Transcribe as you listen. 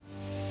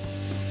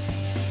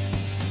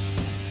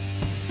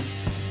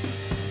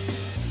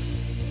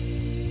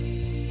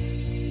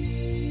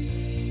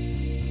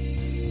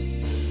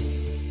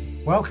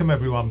Welcome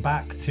everyone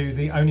back to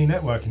the ONLE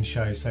Networking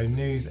Show. So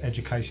news,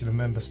 education and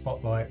member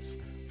spotlights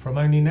from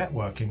ONLE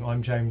Networking.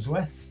 I'm James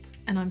West.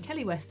 And I'm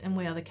Kelly West, and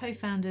we are the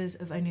co-founders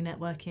of ONLE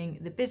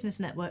Networking, the business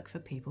network for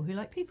people who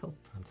like people.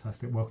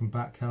 Fantastic. Welcome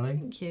back, Kelly.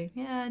 Thank you.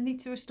 Yeah, I need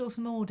to restore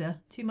some order.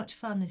 Too much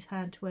fun is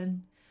had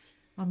when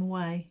I'm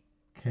away.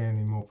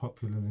 Kearney more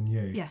popular than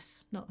you.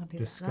 Yes, not happy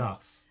Discuss.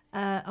 about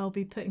that. I'll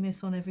be putting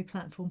this on every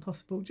platform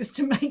possible just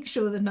to make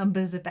sure the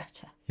numbers are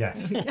better.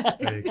 Yes,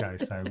 there you go.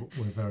 So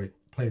we're very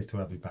pleased to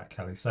have you back,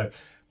 Kelly. So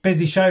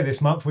busy show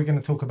this month. We're going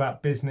to talk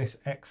about business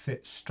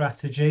exit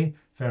strategy.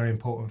 Very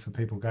important for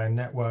people going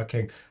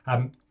networking.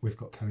 We've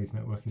got Kelly's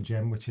networking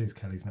gem, which is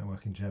Kelly's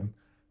networking gem.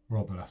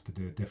 Rob will have to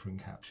do a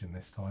different caption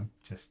this time.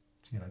 Just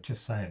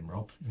saying,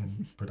 Rob,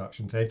 in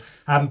production team.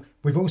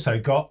 We've also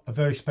got a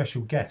very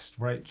special guest,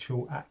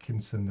 Rachel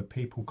Atkinson, the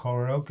People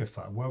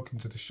Choreographer. Welcome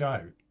to the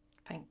show.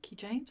 Thank you,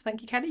 James.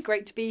 Thank you, Kelly.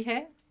 Great to be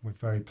here. We're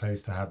very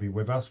pleased to have you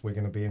with us. We're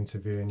going to be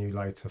interviewing you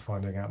later,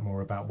 finding out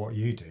more about what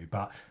you do.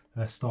 But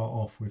let's start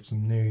off with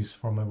some news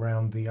from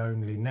around the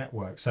ONLE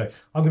network. So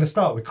I'm going to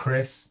start with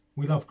Chris.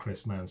 We love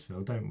Chris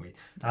Mansfield, don't we?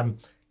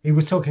 He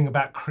was talking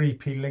about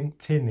creepy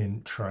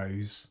LinkedIn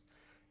intros.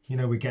 You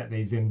know, we get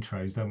these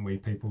intros, don't we?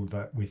 People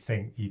that we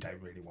think, you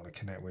don't really want to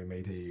connect with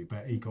me, do you?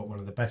 But he got one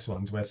of the best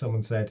ones where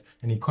someone said,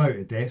 and he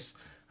quoted this,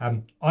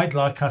 I'd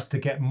like us to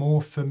get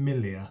more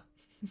familiar.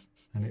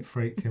 And it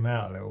freaked him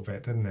out a little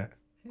bit, didn't it?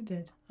 It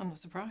did. I'm not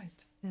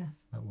surprised. Yeah.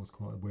 That was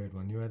quite a weird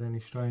one. You had any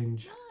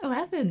strange? No, I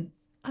haven't.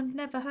 I've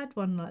never had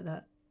one like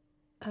that.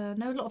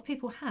 No, a lot of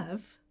people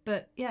have,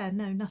 but yeah,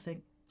 no,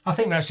 nothing. I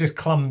think that's just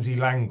clumsy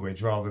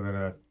language rather than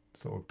a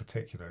sort of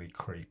particularly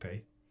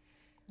creepy.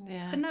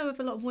 Yeah. I know of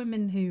a lot of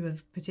women who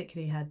have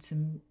particularly had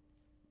some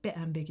bit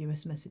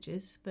ambiguous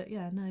messages, but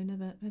yeah, no,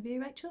 never. Have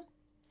you, Rachel?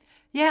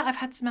 Yeah, I've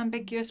had some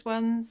ambiguous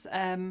ones.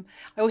 I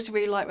also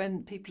really like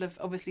when people have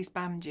obviously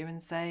spammed you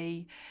and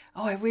say,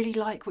 oh, I really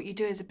like what you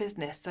do as a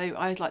business. So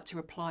I'd like to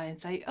reply and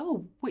say,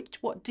 oh,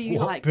 what do you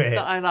like bit?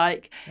 that I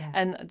like? Yeah.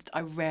 And I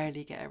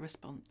rarely get a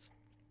response.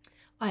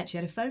 I actually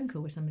had a phone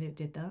call with somebody that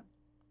did that,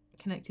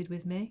 connected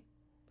with me.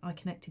 I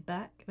connected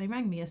back. They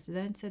rang me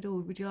yesterday and said, oh,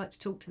 would you like to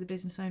talk to the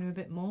business owner a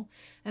bit more?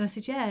 And I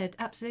said, yeah,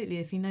 absolutely.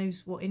 If he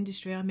knows what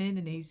industry I'm in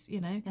and he's,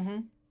 you know,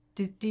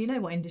 do you know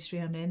what industry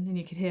I'm in? And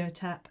you could hear a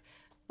tap.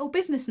 Oh,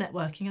 business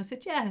networking. I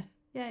said,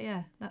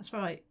 yeah, that's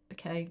right.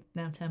 Okay,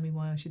 now tell me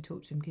why I should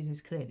talk to him, because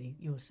it's clearly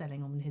you're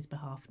selling on his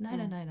behalf. No.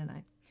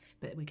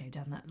 But we go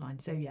down that line.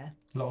 So, yeah.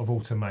 A lot of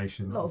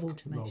automation. A lot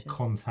of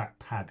contact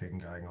padding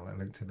going on at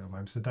LinkedIn at the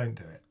moment. So don't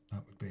do it.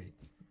 That would be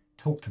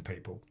talk to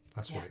people.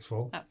 That's what it's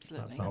for.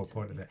 Absolutely. That's the whole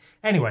point of it.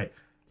 Anyway,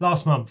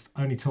 last month,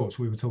 ONLE Talks,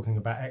 we were talking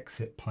about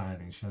exit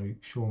planning,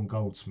 Sean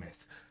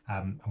Goldsmith.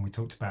 And we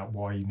talked about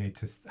why you need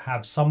to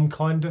have some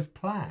kind of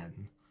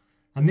plan.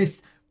 And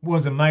this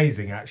was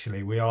amazing,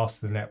 actually. We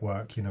asked the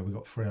network, you know, we've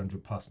got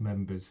 300 plus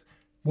members.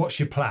 What's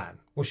your plan?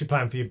 What's your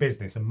plan for your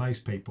business? And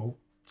most people,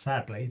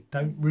 sadly,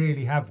 don't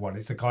really have one.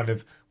 It's a kind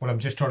of, well, I'm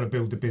just trying to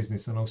build a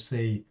business and I'll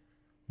see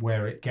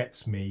where it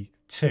gets me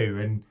to.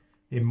 And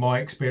in my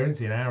experience,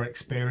 in our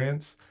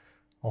experience,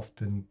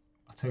 often,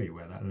 I'll tell you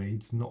where that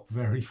leads, not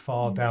very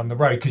far down the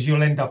road, because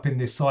you'll end up in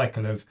this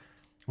cycle of,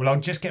 well,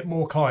 I'll just get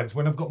more clients.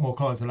 When I've got more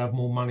clients, I'll have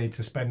more money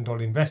to spend on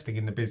investing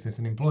in the business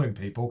and employing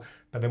people.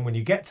 But then when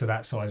you get to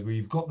that size where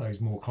you've got those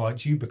more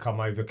clients, you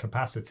become over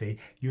capacity.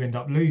 You end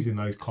up losing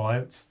those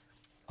clients.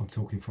 I'm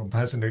talking from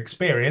personal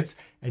experience,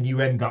 and you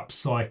end up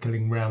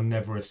cycling round,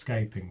 never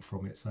escaping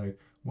from it. So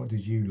what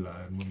did you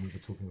learn when we were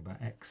talking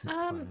about exit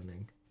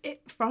planning?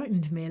 It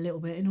frightened me a little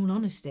bit, in all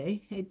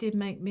honesty. It did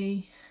make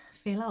me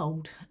feel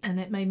old, and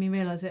it made me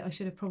realise that I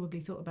should have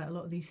probably thought about a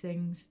lot of these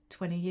things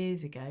 20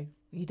 years ago.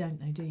 You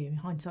don't know, do you?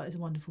 Hindsight is a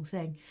wonderful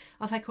thing.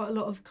 I've had quite a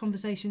lot of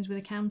conversations with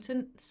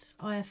accountants,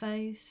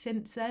 IFAs,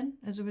 since then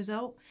as a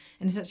result.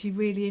 And it's actually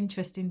really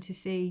interesting to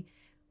see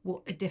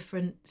what a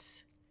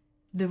difference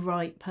the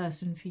right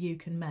person for you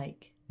can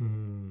make.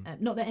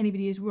 Not that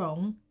anybody is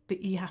wrong,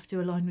 but you have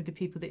to align with the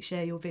people that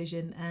share your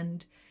vision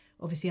and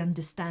obviously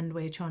understand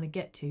where you're trying to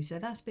get to. So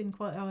that's been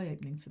quite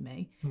eye-opening for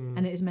me.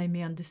 And it has made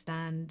me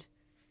understand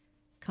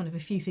kind of a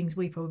few things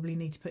we probably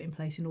need to put in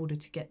place in order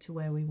to get to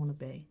where we want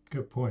to be.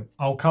 Good point.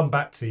 I'll come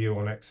back to you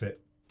on exit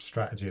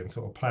strategy and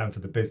sort of plan for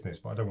the business,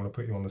 but I don't want to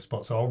put you on the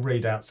spot. So I'll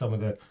read out some of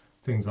the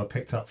things I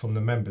picked up from the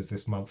members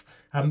this month.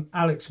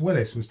 Alex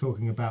Willis was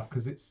talking about,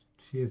 because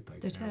she is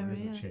doTERRA,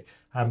 isn't she?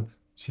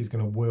 She's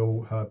going to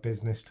will her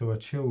business to her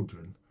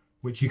children,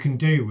 which you can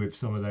do with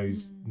some of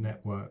those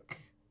network.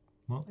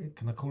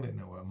 Can I call it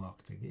network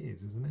marketing? It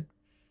is, isn't it?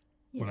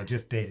 Yeah. Well, I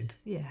just did.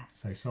 Yeah.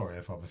 So sorry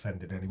if I've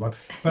offended anyone.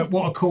 But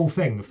what a cool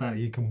thing, the fact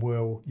that you can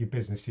will your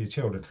business to your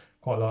children.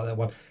 Quite like that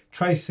one.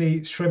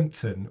 Tracy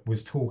Shrimpton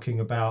was talking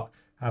about,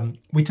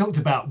 we talked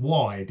about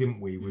why,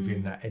 didn't we,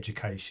 within that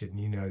education,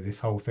 you know,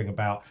 this whole thing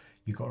about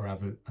you've got to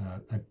have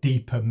a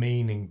deeper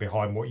meaning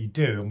behind what you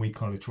do. And we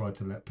kind of tried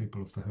to let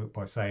people off the hook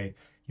by saying,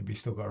 you've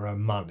still got to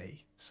earn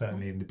money,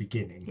 certainly in the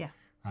beginning. Yeah.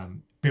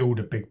 Build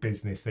a big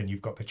business, then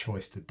you've got the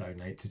choice to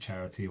donate to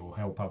charity or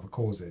help other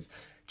causes.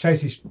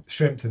 Tracy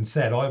Shrimpton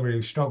said, I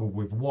really struggled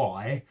with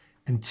why,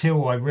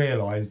 until I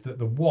realised that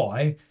the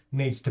why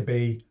needs to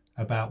be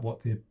about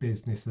what the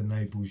business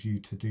enables you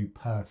to do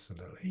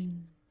personally.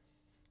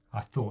 I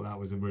thought that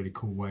was a really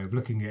cool way of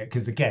looking at it,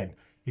 because again,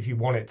 if you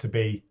want it to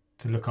be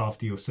to look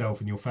after yourself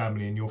and your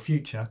family and your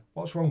future,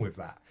 what's wrong with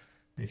that?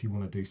 But if you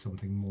want to do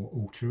something more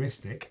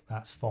altruistic,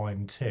 that's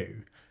fine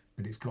too,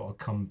 but it's got to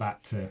come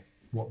back to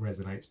what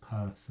resonates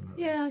personally.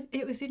 Yeah,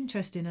 it was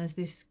interesting as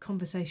this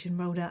conversation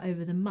rolled out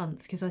over the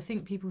month, because I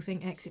think people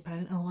think exit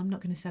planning, oh, I'm not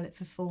going to sell it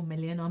for 4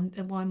 million.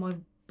 Why am I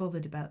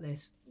bothered about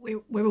this?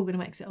 We're all going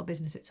to exit our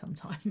business at some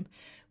time,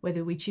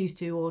 whether we choose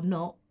to or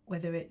not,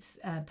 whether it's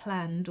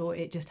planned or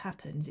it just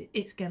happens.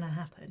 It's going to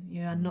happen.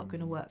 You are not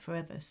going to work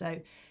forever. So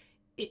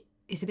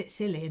it's a bit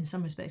silly in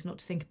some respects not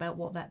to think about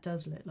what that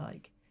does look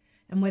like.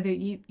 And whether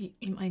you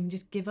might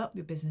just give up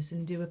your business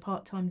and do a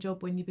part-time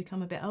job when you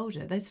become a bit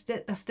older. That's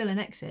still an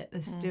exit.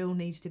 There still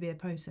needs to be a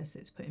process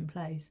that's put in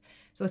place.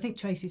 So I think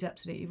Tracy's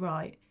absolutely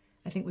right.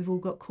 I think we've all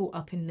got caught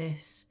up in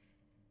this,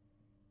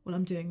 well,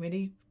 I'm doing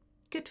really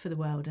good for the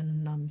world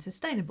and I'm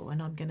sustainable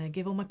and I'm going to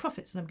give all my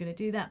profits and I'm going to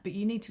do that. But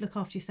you need to look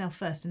after yourself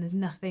first, and there's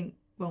nothing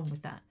wrong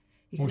with that.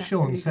 Well,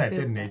 Sean said,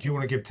 didn't he? Do you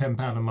want to give £10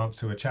 a month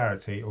to a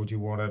charity, or do you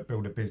want to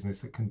build a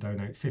business that can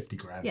donate 50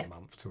 grand a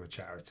month to a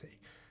charity?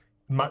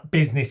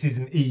 Business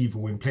isn't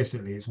evil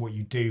implicitly. It's what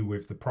you do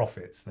with the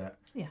profits that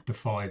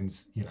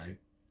defines,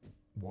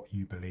 what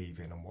you believe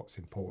in and what's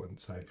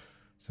important. So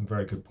some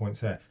very good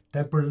points there.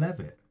 Deborah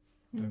Levitt.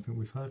 I don't think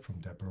we've heard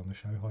from Deborah on the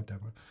show. Hi,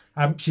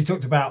 Deborah. She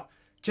talked about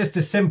just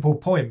a simple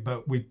point,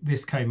 but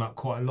this came up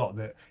quite a lot,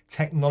 that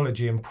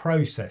technology and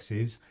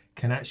processes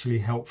can actually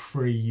help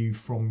free you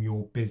from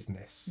your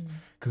business.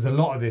 Because a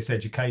lot of this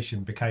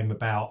education became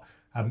about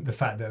the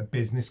fact that a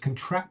business can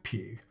trap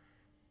you.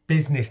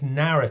 Business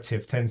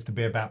narrative tends to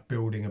be about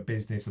building a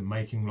business and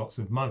making lots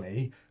of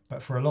money, but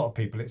for a lot of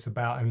people it's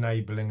about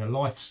enabling a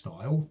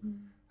lifestyle.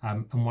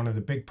 And one of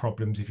the big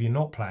problems, if you're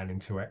not planning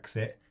to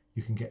exit,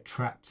 you can get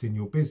trapped in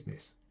your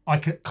business. I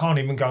can't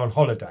even go on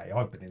holiday.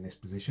 I've been in this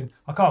position.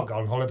 I can't go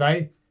on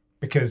holiday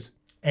because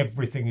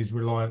everything is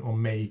reliant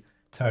on me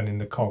turning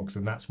the cogs,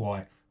 and that's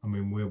why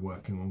we're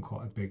working on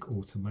quite a big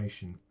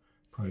automation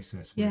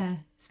process.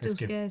 Still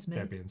scares me.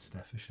 Debbie and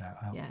Steph a shout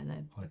out. Yeah, no.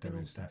 Hi, Debbie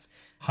and Steph.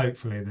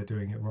 Hopefully they're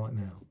doing it right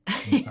now.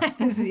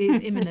 Yes,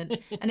 it's imminent.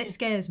 And it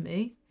scares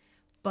me,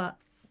 but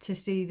to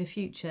see the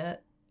future,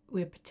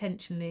 we're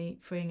potentially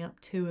freeing up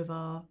 2 of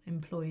our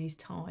employees'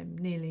 time,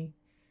 nearly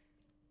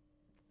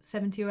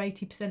 70 or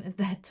 80% of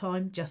their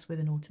time, just with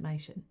an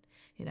automation,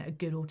 a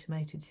good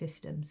automated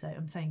system. So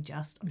I'm saying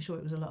I'm sure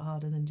it was a lot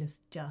harder than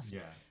just. Yeah.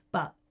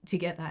 But to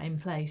get that in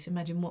place,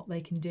 imagine what they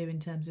can do in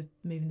terms of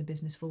moving the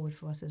business forward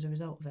for us as a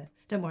result of it.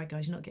 Don't worry,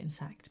 guys, you're not getting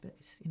sacked, but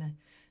it's,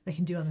 they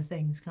can do other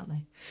things, can't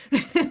they?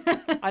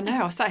 I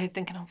know. I was sat here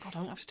thinking, oh God, I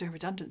don't have to do a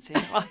redundancy.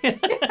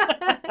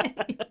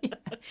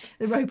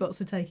 The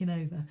robots are taking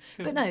over.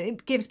 Cool. But no,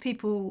 it gives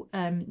people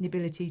the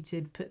ability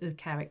to put the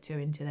character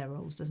into their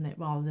roles, doesn't it?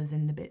 Rather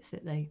than the bits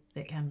that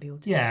can be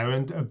automated. Yeah,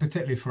 and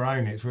particularly for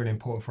OWN, it's really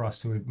important for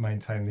us to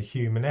maintain the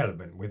human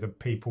element with a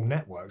people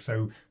network.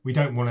 So we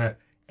don't want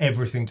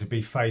everything to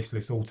be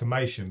faceless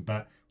automation,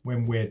 but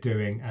when we're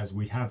doing, as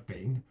we have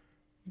been,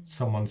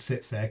 someone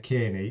sits there,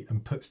 Kearney,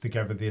 and puts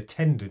together the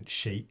attendance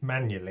sheet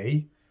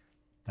manually,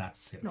 that's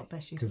silly. Not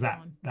best use because of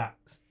time.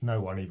 that's no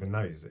one even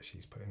knows that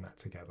she's putting that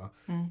together.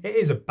 It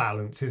is a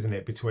balance, isn't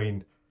it,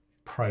 between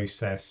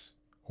process,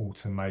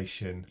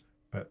 automation,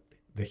 but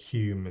the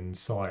human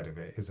side of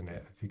it, isn't it?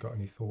 Have you got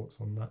any thoughts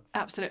on that?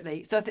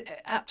 Absolutely. So I think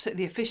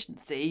absolutely the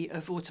efficiency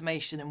of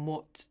automation and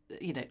what,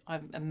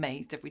 I'm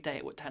amazed every day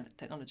at what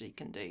technology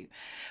can do,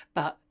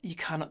 but you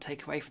cannot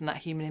take away from that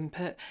human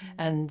input.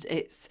 And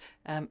it's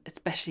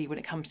especially when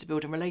it comes to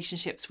building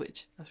relationships,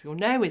 which, as we all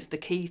know, is the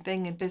key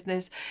thing in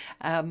business.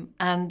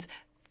 And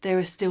there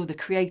is still the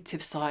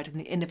creative side and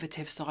the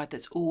innovative side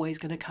that's always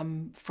going to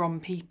come from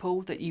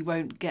people that you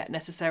won't get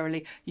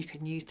necessarily. You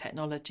can use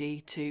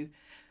technology to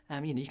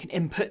you can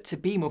input to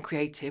be more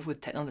creative with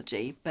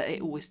technology, but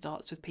it always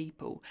starts with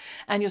people.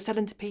 And you're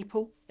selling to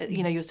people.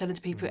 You're selling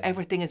to people.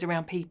 Everything is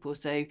around people.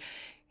 So,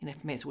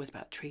 for me, it's always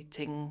about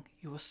treating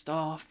your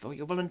staff or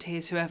your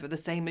volunteers, whoever, the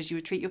same as you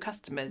would treat your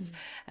customers.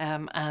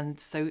 And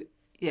so,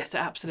 yes,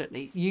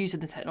 absolutely,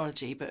 using the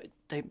technology, but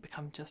don't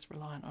become just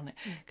reliant on it.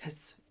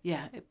 Because,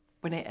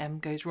 when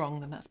it goes wrong,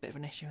 then that's a bit of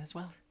an issue as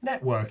well.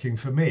 Networking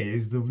for me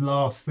is the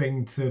last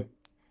thing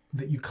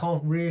that you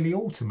can't really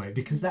automate,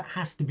 because that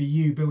has to be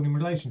you building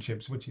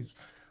relationships, which is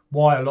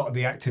why a lot of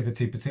the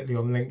activity, particularly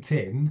on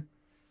LinkedIn,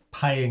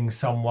 paying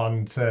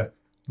someone to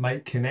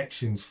make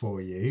connections for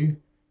you.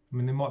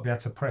 They might be able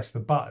to press the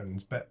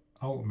buttons, but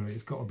ultimately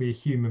it's got to be a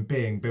human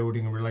being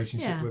building a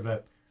relationship with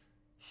a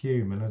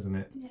human, isn't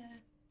it?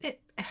 Yeah.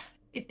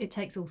 It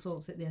takes all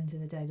sorts at the end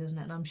of the day, doesn't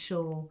it? And I'm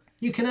sure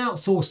you can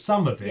outsource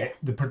some of it,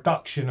 the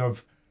production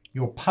of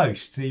your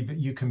posts. Even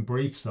you can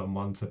brief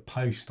someone to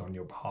post on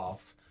your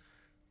behalf.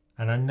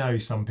 And I know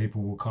some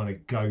people will kind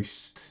of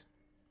ghost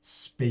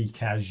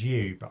speak as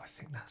you, but I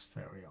think that's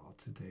very hard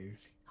to do.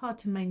 Hard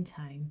to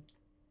maintain.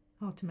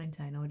 hard to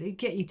maintain. It'll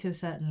get you to a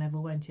certain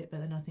level, won't it? But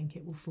then I think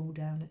it will fall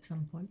down at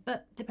some point.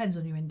 But depends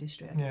on your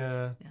industry, I guess.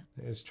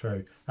 It is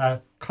true.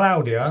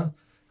 Claudia,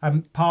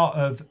 part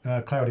of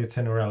Claudia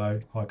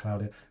Tenorello. Hi,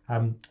 Claudia.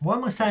 Why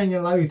am I saying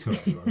hello to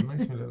everyone? It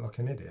makes me look like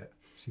an idiot.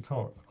 She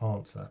can't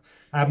answer.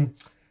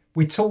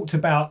 We talked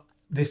about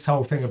this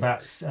whole thing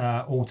about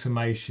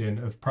automation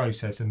of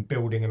process and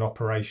building an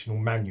operational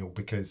manual,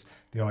 because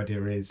the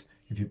idea is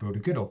if you build a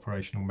good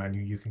operational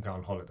manual, you can go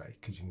on holiday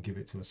because you can give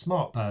it to a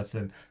smart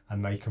person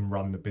and they can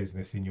run the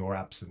business in your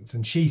absence.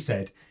 And she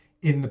said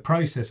in the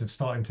process of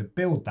starting to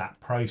build that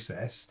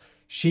process,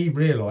 she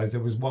realised there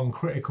was one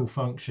critical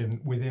function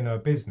within her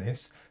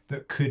business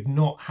that could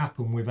not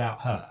happen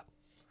without her.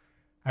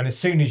 And as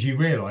soon as you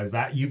realise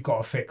that, you've got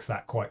to fix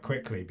that quite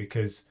quickly,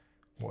 because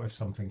what if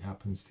something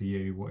happens to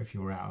you? What if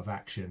you're out of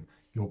action?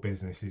 Your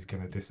business is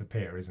going to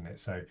disappear, isn't it?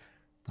 So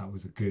that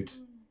was a good,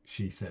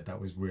 she said that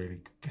was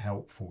really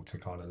helpful to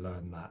kind of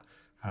learn that.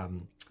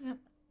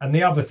 And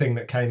the other thing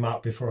that came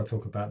up before I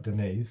talk about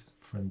Denise,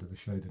 friend of the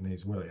show,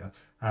 Denise Willier,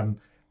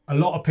 a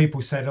lot of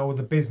people said, oh,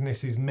 the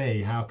business is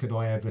me. How could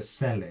I ever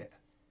sell it?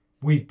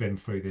 We've been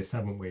through this,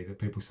 haven't we? That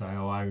people say,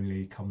 oh,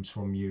 only comes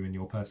from you and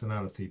your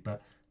personality.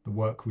 But the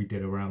work we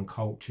did around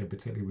culture,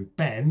 particularly with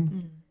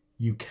Ben,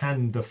 you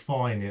can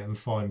define it and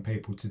find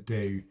people to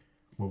do.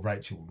 Well,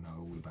 Rachel will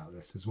know all about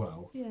this as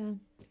well.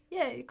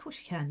 Yeah, of course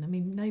you can. I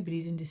mean,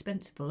 nobody's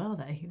indispensable, are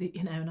they?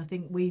 You know, and I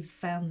think we've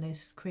found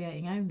this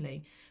creating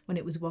ONLE. When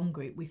it was one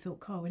group, we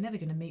thought, we're never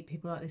going to meet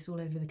people like this all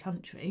over the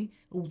country,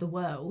 all the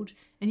world.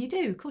 And you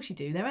do, of course you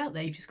do. They're out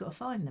there. You've just got to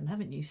find them,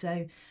 haven't you?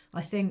 So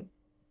I think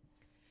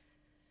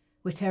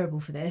we're terrible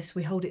for this.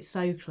 We hold it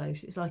so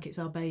close. It's like it's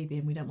our baby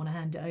and we don't want to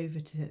hand it over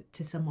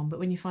to someone. But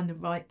when you find the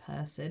right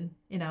person,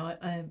 you know,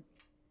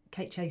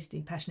 Kate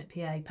Chasty, Passionate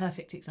PA,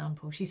 perfect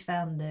example. She's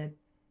found the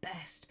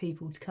best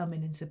people to come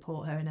in and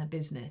support her in her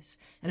business,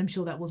 and I'm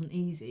sure that wasn't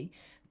easy,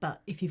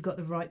 but if you've got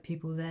the right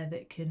people there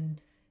that can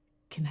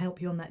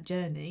help you on that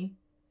journey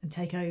and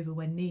take over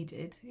when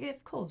needed,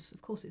 of course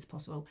it's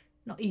possible.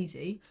 Not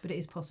easy, but it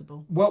is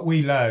possible. What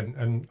we learn,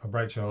 and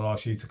Rachel, I'll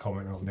ask you to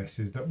comment on this,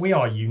 is that we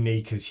are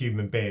unique as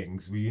human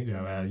beings. We, you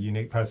know, our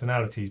unique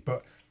personalities,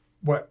 but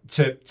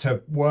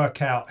to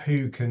work out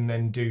who can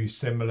then do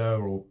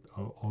similar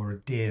or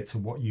adhere to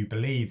what you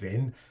believe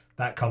in,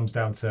 that comes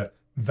down to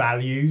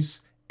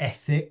values,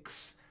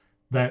 ethics,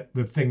 that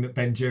the thing that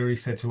Ben Jury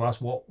said to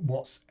us,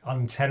 what's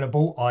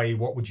untenable, i.e.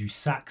 what would you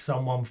sack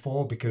someone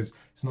for because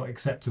it's not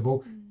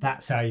acceptable.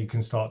 That's how you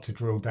can start to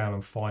drill down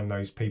and find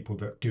those people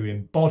that do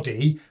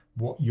embody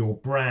what your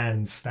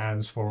brand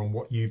stands for and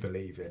what you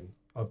believe in.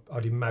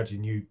 I'd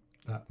imagine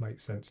that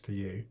makes sense to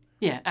you.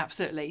 Yeah,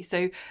 absolutely.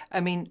 So, I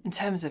mean, in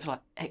terms of like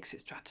exit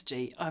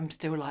strategy, I'm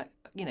still like,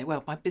 you know,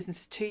 well, my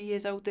business is 2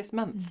 years old this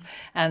month.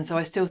 And so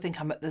I still think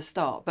I'm at the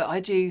start. But I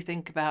do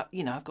think about,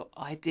 you know, I've got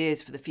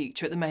ideas for the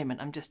future. At the moment,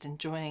 I'm just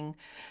enjoying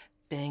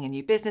being a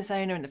new business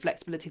owner and the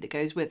flexibility that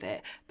goes with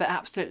it. But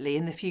absolutely,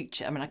 in the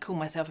future, I mean, I call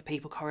myself a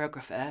people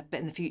choreographer, but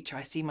in the future,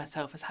 I see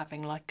myself as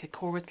having like a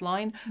chorus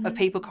line of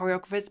people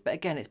choreographers. But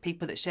again, it's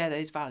people that share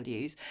those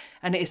values.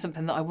 And it is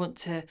something that I want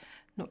to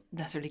not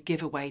necessarily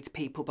give away to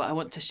people, but I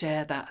want to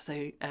share that.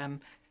 So,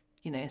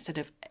 you know, instead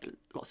of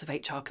lots of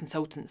HR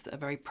consultants that are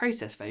very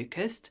process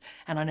focused,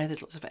 and I know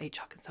there's lots of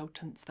HR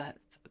consultants that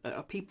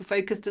are people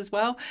focused as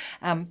well,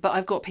 but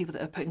I've got people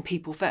that are putting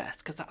people first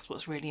because that's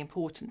what's really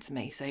important to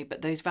me. So,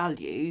 but those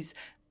values,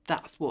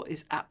 that's what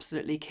is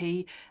absolutely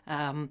key.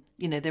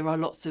 You know, there are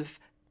lots of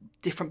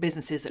different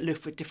businesses that look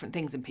for different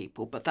things in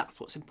people, but that's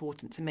what's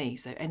important to me.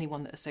 So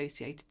anyone that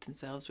associated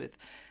themselves with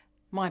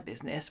my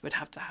business would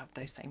have to have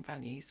those same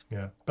values.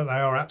 Yeah, but they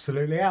are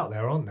absolutely out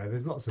there, aren't there?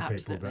 There's lots of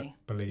people that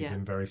believe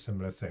in very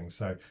similar things.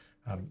 So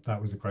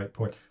that was a great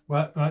point.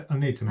 Well, I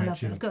need to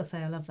mention... I've got to say,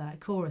 I love that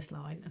chorus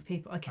line of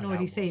people. I can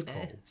already see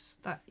this.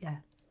 Cool.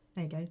 There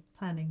you go.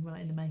 Planning right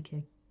in the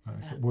making.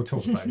 Right, so we'll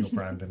talk about your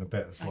brand in a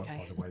bit as well,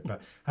 by the way.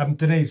 But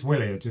Denise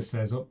Willier just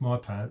says, my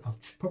plan... I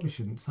probably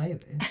shouldn't say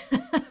this.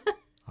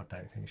 I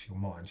don't think she'll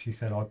mind. She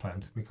said, I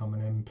plan to become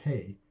an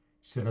MP.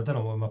 She said, I don't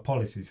know what my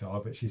policies are,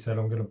 but she said,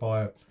 I'm going to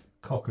buy a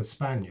Cocker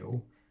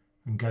Spaniel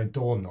and go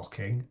door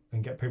knocking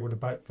and get people to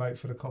vote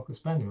for the Cocker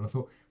Spaniel. I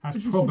thought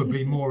that's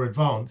probably more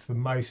advanced than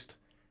most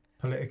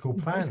political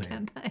planning.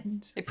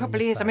 Campaigns. It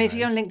probably is. I mean, if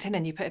you're on LinkedIn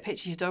and you put a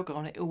picture of your dog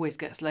on, it always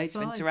gets loads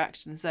of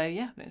interaction. So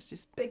yeah, it's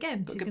just. But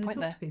again, she's going to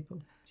talk to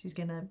people. She's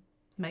going to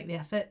make the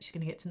effort. She's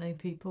going to get to know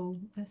people.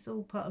 That's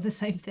all part of the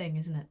same thing,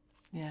 isn't it?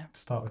 Yeah.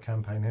 Start the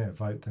campaign here.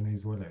 Vote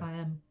Denise Willier. I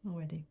am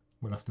already.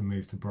 We'll have to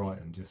move to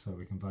Brighton just so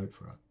we can vote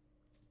for her.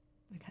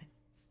 Okay.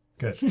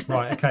 Good.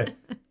 Right, okay.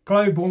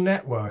 Global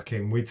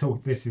networking. We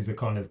talk. This is a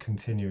kind of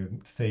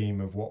continuing theme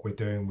of what we're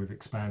doing with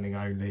expanding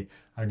ONLE.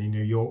 Only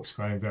New York's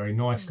growing very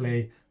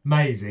nicely.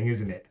 Amazing,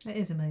 isn't it? It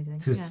is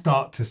amazing. To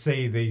start to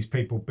see these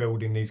people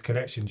building these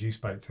connections. You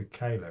spoke to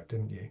Caleb,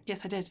 didn't you?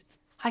 Yes, I did.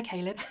 Hi,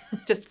 Caleb.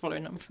 Just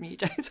following on from you,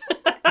 James.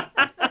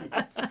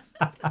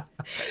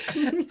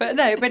 But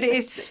it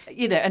is,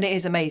 you know, and it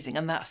is amazing.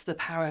 And that's the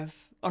power of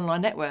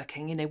online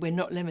networking, you know, we're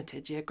not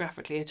limited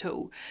geographically at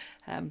all.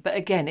 But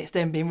again, it's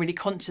then being really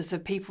conscious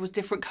of people's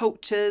different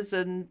cultures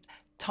and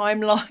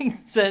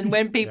timelines and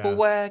when people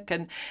work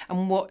and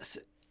what's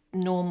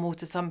normal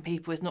to some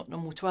people is not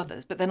normal to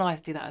others. But then I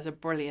see that as a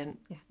brilliant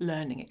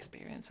learning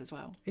experience as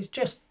well. It's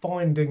just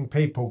finding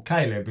people.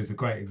 Caleb is a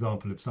great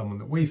example of someone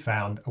that we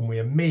found, and we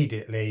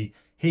immediately,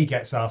 he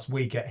gets us,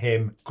 we get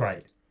him,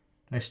 great.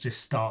 Let's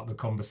just start the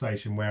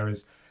conversation.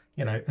 Whereas,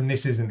 you know, and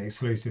this isn't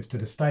exclusive to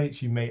the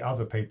States, you meet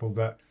other people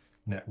that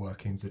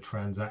networking's a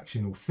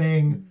transactional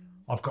thing.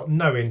 I've got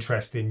no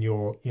interest in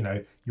your, you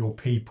know, your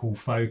people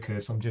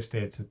focus. I'm just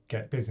here to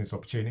get business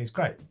opportunities.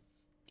 Great.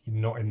 You're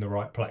not in the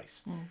right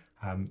place.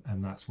 And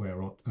that's where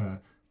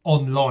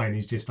online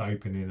is just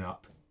opening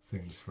up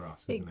things for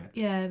us, isn't it?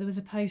 Yeah, there was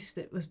a post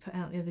that was put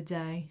out the other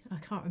day. I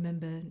can't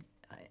remember.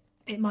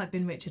 It might have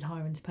been Richard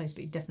Hiron's post,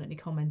 but he definitely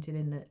commented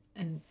in it.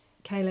 And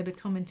Caleb had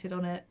commented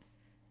on it.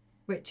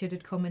 Richard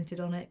had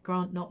commented on it.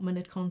 Grant Notman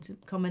had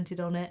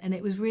commented on it. And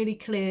it was really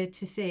clear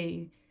to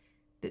see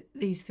that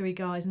these three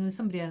guys, and there was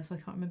somebody else, I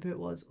can't remember who it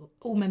was,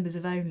 all members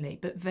of ONLE,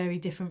 but very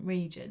different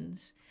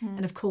regions.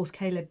 And of course,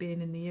 Caleb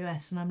being in the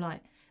US. And I'm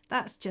like,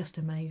 that's just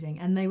amazing.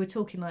 And they were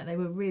talking like they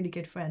were really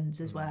good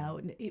friends as well.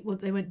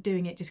 They weren't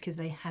doing it just because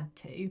they had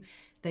to.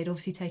 They'd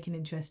obviously taken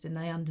interest and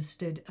they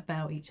understood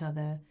about each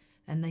other,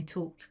 and they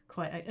talked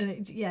quite. And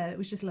it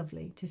was just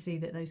lovely to see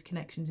that those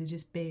connections are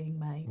just being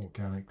made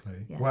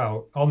Organically. Yeah.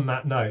 Well, on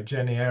that note,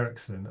 Jenny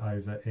Eriksson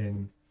over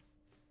in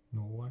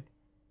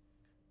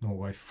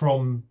Norway,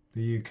 from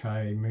the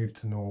UK, moved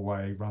to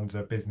Norway, runs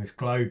her business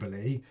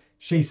globally.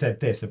 She said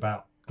this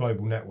about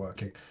global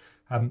networking.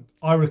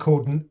 I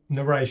record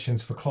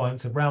narrations for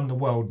clients around the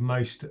world,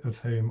 most of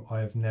whom I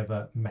have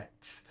never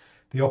met.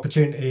 The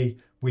opportunity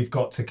we've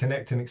got to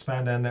connect and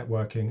expand our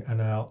networking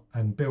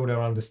and build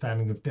our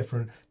understanding of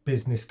different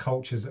business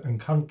cultures and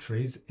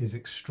countries is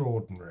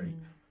extraordinary.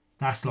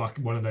 That's like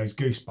one of those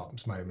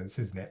goosebumps moments,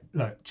 isn't it?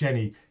 Look,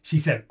 Jenny, she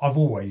said, I've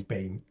always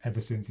been,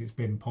 ever since it's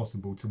been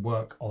possible to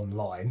work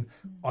online,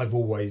 I've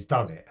always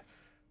done it.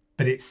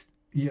 But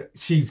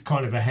she's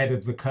kind of ahead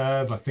of the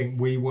curve. I think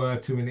we were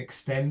to an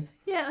extent.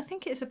 Yeah, I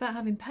think it's about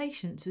having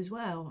patience as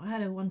well. I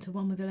had a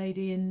one-to-one with a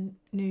lady in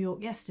New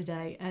York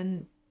yesterday,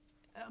 and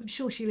I'm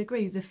sure she'll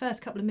agree, the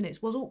first couple of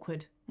minutes was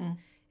awkward.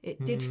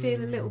 It did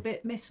feel a little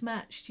bit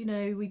mismatched. You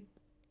know,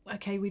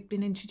 we'd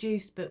been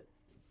introduced, but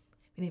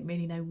we didn't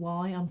really know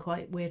why. I'm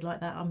quite weird like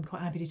that. I'm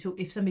quite happy to talk.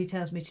 If somebody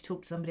tells me to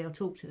talk to somebody, I'll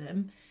talk to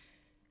them.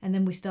 And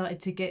then we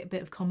started to get a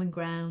bit of common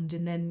ground.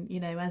 And then,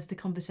 you know, as the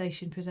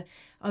conversation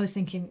I was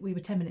thinking, we were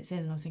 10 minutes in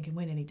and I was thinking,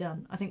 we're nearly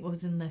done. I think I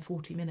was in there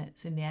 40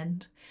 minutes in the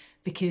end,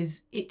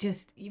 because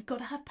you've got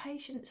to have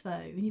patience though.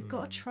 And you've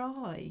got to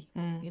try,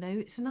 you know,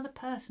 it's another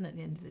person at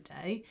the end of the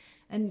day.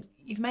 And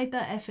you've made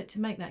that effort to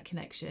make that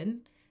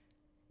connection.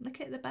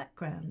 Look at the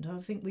background.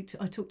 I think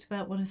I talked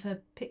about one of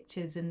her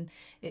pictures, and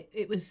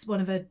it was one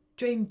of her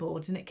dream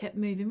boards, and it kept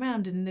moving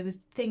around, and there was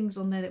things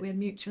on there that we had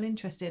mutual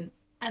interest in.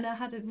 And I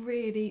had a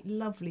really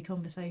lovely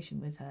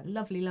conversation with her.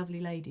 Lovely, lovely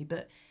lady.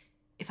 But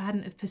if I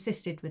hadn't have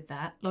persisted with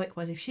that,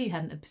 likewise, if she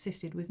hadn't have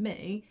persisted with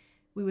me,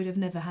 we would have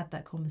never had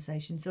that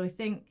conversation. So I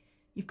think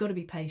you've got to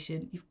be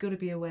patient. You've got to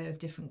be aware of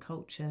different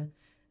culture.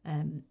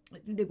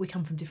 That we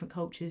come from different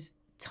cultures,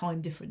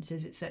 time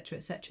differences, etc.,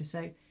 etc.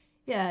 So,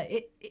 yeah,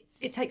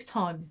 it takes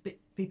time, but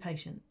be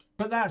patient.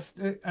 But that's,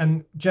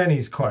 and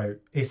Jenny's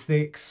quote, it's the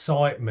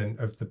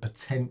excitement of the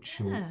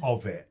potential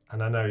of it.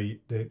 And I know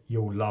that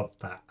you'll love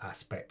that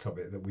aspect of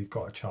it, that we've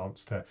got a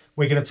chance to,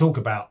 we're going to talk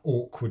about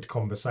awkward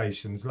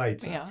conversations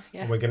later. Yeah.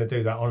 And we're going to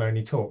do that on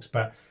Only Talks.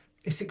 But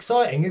it's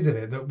exciting, isn't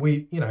it? That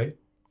we, you know,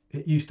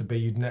 it used to be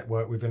you'd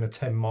network within a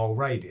 10-mile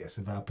radius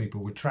of how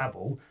people would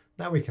travel.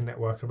 Now we can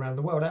network around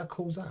the world. How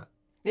cool is that?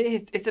 It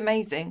is. It's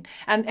amazing.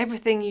 And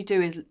everything you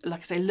do is, like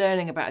I say,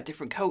 learning about a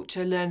different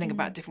culture, learning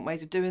about different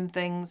ways of doing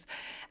things.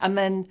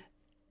 And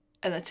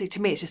so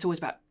to me, it's just always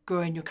about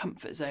growing your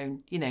comfort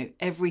zone. You know,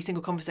 every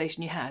single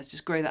conversation you have,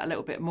 just grow that a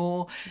little bit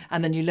more.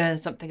 And then you learn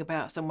something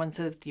about someone,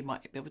 so that you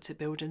might be able to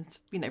build and,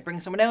 you know, bring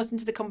someone else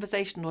into the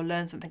conversation, or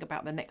learn something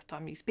about the next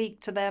time you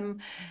speak to them.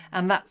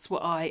 And that's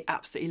what I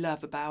absolutely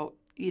love about,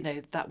 you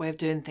know, that way of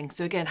doing things.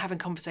 So again, having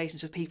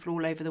conversations with people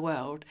all over the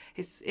world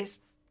is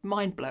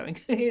mind-blowing.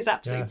 It's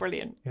absolutely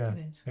brilliant. Yeah,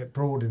 it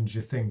broadens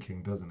your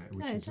thinking, doesn't it?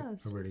 Which is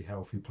does. a really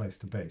healthy place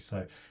to be.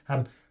 So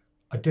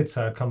I did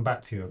say I'd come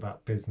back to you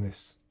about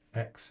business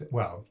exit.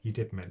 Well, you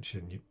did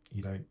mention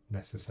you don't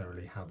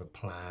necessarily have a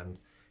plan.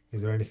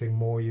 Is there anything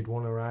more you'd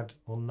want to add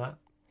on that?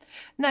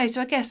 No,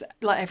 so I guess,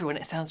 like everyone,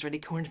 it sounds really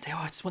cool and say,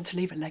 I just want to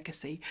leave a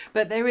legacy.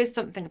 But there is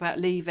something about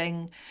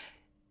leaving,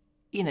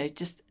 you know,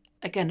 just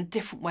again, a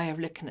different way of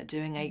looking at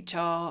doing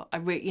HR. I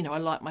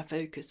like my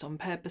focus on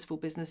purposeful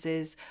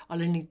businesses.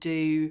 I'll only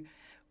do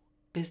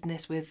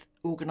business with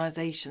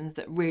organisations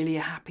that really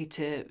are happy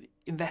to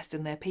invest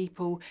in their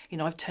people. You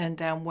know, I've turned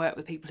down work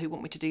with people who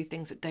want me to do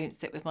things that don't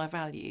sit with my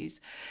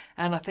values.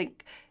 And I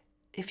think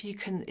if you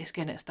can, it's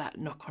that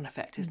knock-on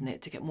effect, isn't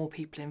it? To get more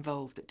people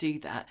involved that do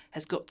that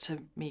has got to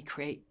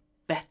create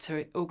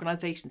better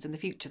organisations in the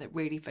future that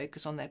really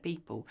focus on their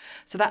people.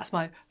 So that's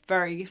my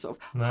very sort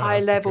of No, high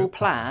that's a level good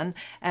plan.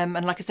 And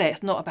like I say,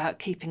 it's not about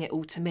keeping it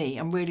all to me.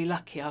 I'm really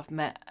lucky I've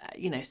met,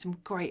 some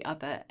great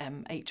other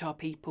HR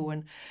people,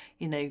 and,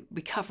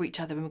 we cover each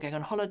other when we're going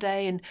on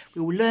holiday, and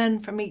we all learn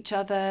from each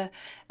other.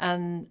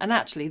 And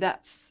actually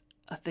that's,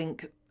 I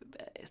think,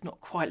 it's not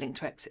quite linked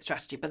to exit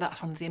strategy, but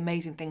that's one of the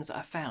amazing things that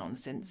I've found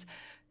since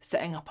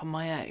setting up on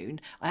my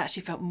own. I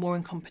actually felt more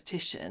in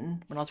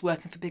competition when I was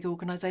working for big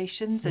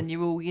organisations, and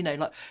you're all,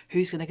 like,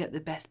 who's going to get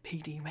the best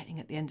PD rating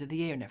at the end of the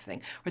year and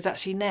everything. Whereas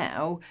actually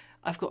now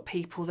I've got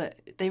people that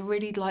they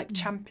really like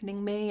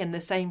championing me, and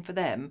the same for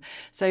them.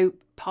 So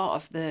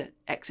part of the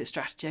exit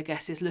strategy, I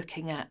guess, is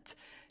looking at,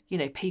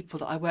 people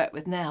that I work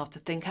with now to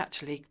think,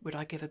 actually, would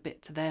I give a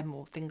bit to them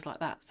or things like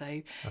that?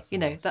 So,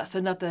 that's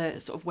another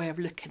sort of way of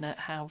looking at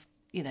how,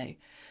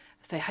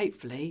 so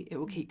hopefully it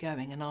will keep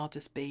going, and I'll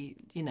just be,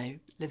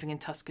 living in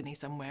Tuscany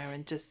somewhere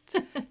and just,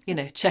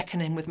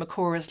 checking in with my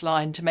chorus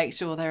line to make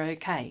sure they're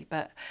okay.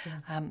 But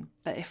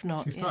if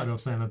not, she started off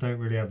saying I don't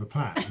really have a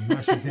plan.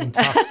 Now she's in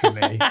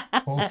Tuscany,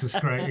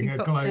 orchestrating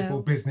a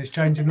global business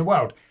change in the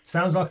world.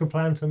 Sounds like a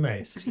plan to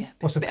me.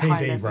 What's a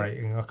PD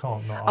rating? I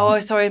can't not ask. Oh,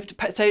 sorry.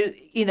 So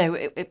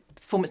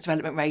performance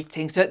development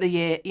rating. So at the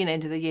year,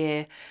 end of the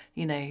year,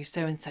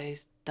 so and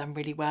so's done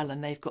really well,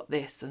 and they've got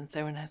this, and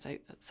so and so.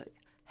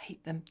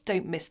 Hate them,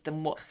 don't miss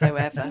them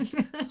whatsoever.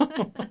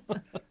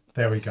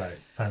 There we go.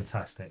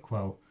 Fantastic.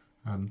 Well,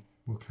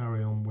 we'll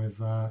carry on with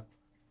the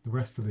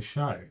rest of the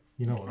show.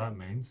 You know what that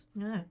means.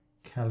 No.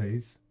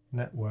 Kelly's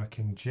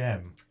networking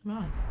gem.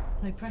 Right.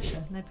 No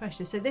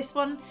pressure. So this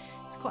one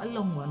is quite a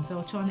long one, so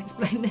I'll try and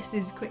explain this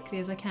as quickly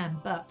as I can.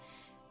 But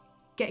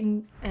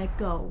getting a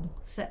goal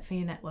set for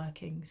your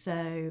networking.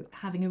 So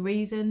having a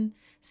reason,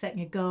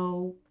 setting a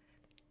goal,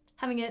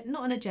 having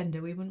not an agenda.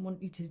 We wouldn't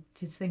want you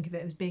to think of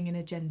it as being an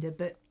agenda,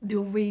 but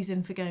your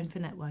reason for going for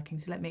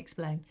networking. So let me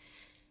explain.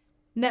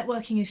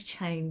 Networking has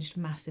changed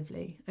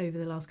massively over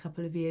the last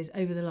couple of years,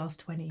 over the last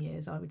 20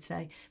 years, I would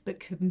say, but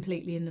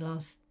completely in the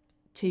last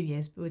 2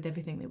 years with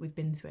everything that we've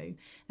been through.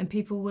 And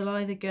people will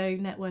either go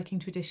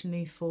networking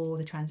traditionally for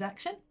the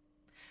transaction,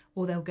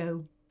 or they'll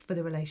go for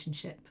the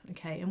relationship,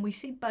 okay? And we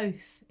see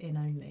both in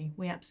ONLE.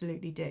 We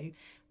absolutely do.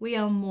 We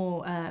are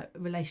more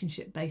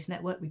relationship-based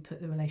network. We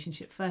put the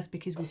relationship first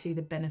because we see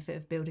the benefit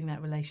of building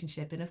that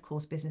relationship, and of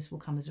course business will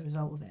come as a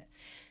result of it.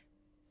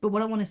 But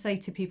what I want to say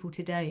to people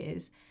today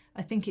is,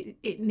 I think you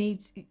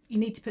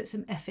need to put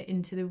some effort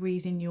into the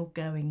reason you're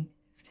going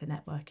to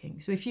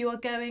networking. So if you are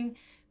going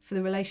for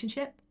the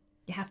relationship,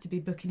 you have to be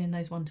booking in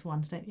those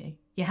one-to-ones, don't you?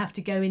 You have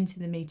to go into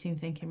the meeting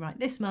thinking, right,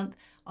 this month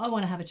I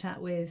want to have a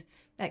chat with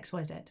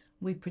XYZ.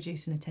 We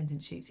produce an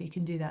attendance sheet, so you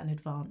can do that in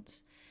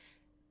advance.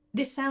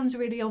 This sounds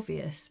really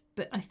obvious,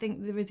 but I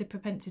think there is a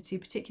propensity,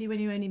 particularly when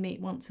you only meet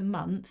once a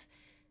month,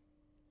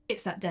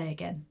 it's that day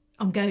again.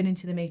 I'm going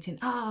into the meeting.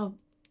 Oh,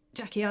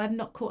 Jackie, I've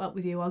not caught up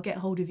with you. I'll get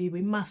hold of you.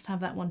 We must have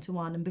that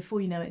one-to-one. And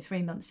before you know it,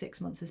 3 months, 6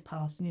 months has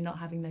passed and you're not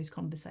having those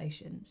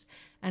conversations.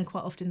 And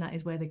quite often that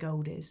is where the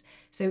gold is.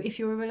 So if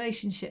you're a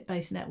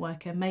relationship-based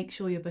networker, make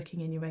sure you're booking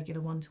in your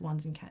regular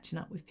one-to-ones and catching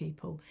up with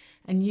people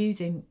and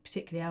using,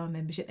 particularly our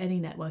membership, any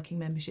networking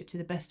membership, to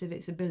the best of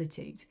its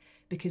abilities,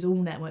 because all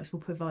networks will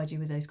provide you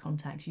with those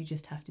contacts. You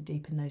just have to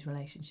deepen those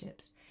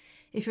relationships.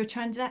 If you're a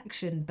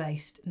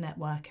transaction-based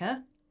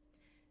networker,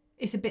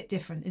 it's a bit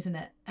different, isn't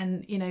it?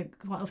 And,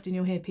 quite often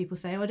you'll hear people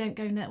say, oh, I don't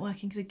go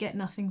networking because I get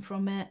nothing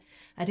from it.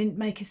 I didn't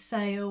make a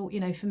sale.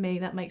 For me,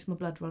 that makes my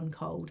blood run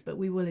cold, but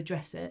we will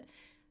address it.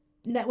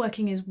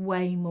 Networking is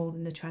way more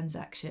than the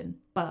transaction,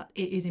 but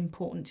it is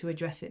important to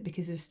address it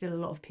because there's still a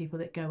lot of people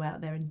that go out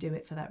there and do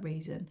it for that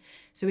reason.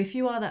 So if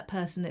you are that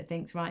person that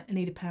thinks, right, I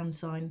need a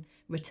 £sign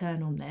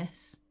return on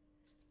this,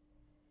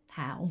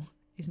 how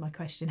is my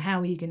question? How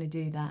are you going to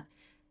do that?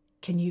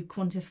 Can you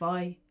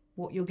quantify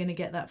what you're going to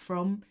get that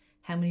from?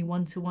 How many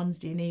one-to-ones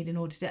do you need in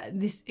order to...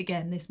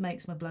 This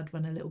makes my blood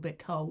run a little bit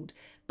cold.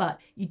 But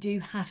you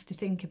do have to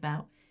think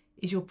about,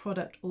 is your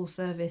product or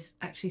service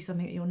actually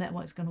something that your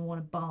network's going to want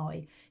to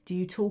buy? Do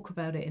you talk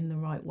about it in the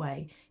right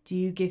way? Do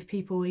you give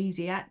people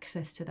easy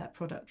access to that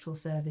product or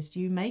service? Do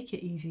you make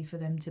it easy for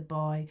them to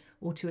buy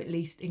or to at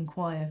least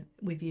inquire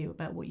with you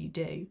about what you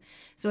do?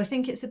 So I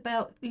think it's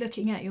about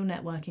looking at your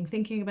networking,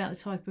 thinking about the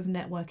type of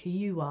networker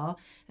you are,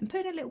 and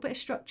putting a little bit of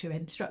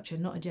structure,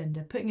 not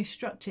agenda, putting a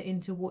structure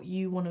into what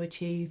you want to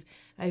achieve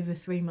over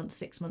 3 months,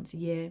 6 months, a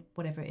year,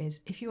 whatever it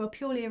is. If you are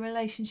purely a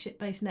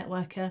relationship-based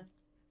networker,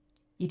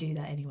 you do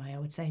that anyway, I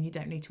would say, and you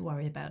don't need to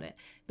worry about it.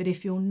 But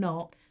if you're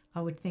not,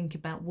 I would think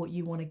about what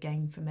you want to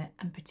gain from it.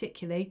 And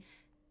particularly,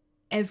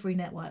 every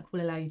network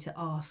will allow you to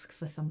ask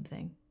for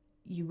something.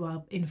 You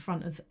are in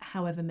front of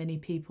however many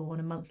people on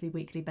a monthly,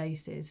 weekly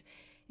basis.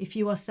 If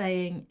you are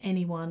saying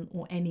anyone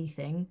or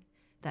anything,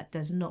 that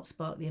does not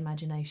spark the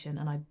imagination.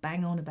 And I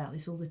bang on about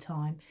this all the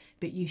time,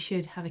 but you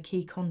should have a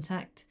key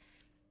contact,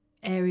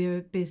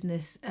 area,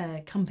 business,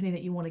 company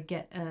that you want to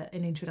get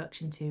an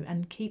introduction to,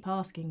 and keep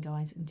asking,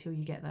 guys, until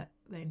you get that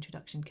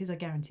introduction, because I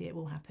guarantee it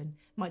will happen.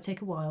 It might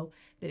take a while,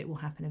 but it will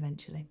happen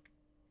eventually.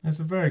 That's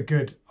a very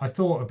good. I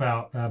thought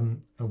about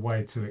a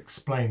way to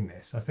explain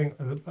this. I think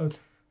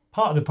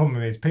part of the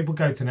problem is people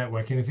go to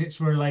networking. If it's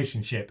a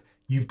relationship,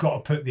 you've got to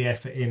put the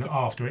effort in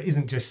after. It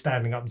isn't just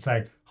standing up and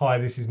saying, "Hi,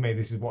 this is me.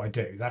 This is what I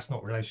do." That's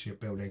not relationship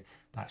building.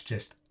 That's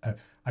just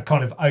a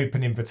kind of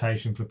open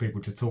invitation for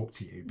people to talk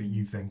to you. But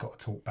you've then got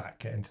to talk back,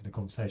 get into the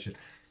conversation.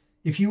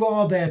 If you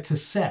are there to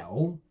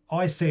sell,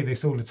 I see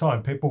this all the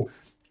time. People,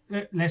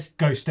 let's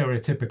go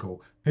stereotypical.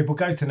 People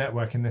go to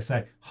networking. They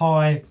say,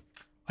 "Hi,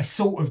 I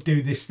sort of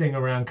do this thing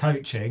around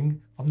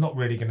coaching. I'm not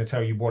really going to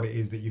tell you what it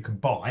is that you can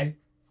buy.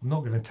 I'm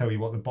not going to tell you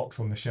what the box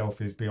on the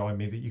shelf is behind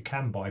me that you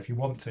can buy if you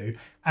want to.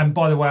 And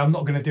by the way, I'm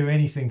not going to do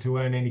anything to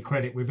earn any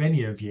credit with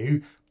any of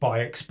you, but I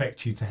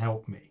expect you to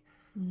help me."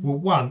 Well,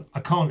 one, I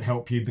can't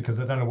help you because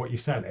I don't know what you're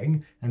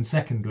selling. And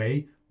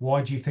secondly,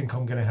 why do you think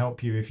I'm going to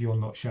help you if you're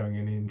not showing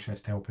any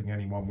interest helping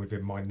anyone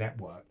within my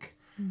network?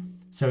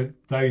 So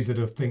those that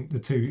think the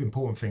two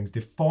important things: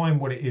 define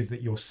what it is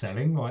that you're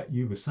selling, like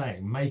you were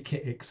saying, make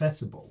it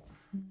accessible.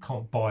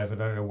 Can't buy if I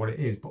don't know what it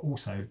is, but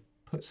also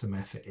put some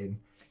effort in,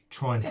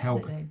 try and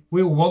help.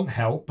 We all want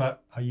help,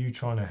 but are you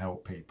trying to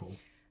help people?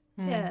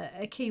 Yeah,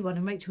 a key one,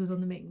 and Rachel was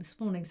on the meeting this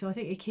morning, so I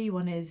think a key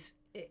one is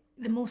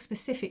the more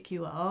specific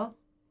you are,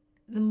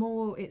 the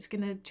more it's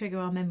going to trigger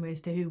our memory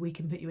as to who we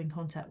can put you in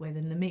contact with.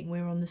 In the meeting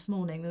we were on this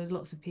morning, there was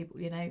lots of people,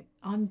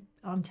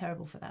 I'm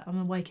terrible for that. I'm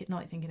awake at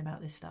night thinking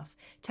about this stuff.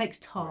 It takes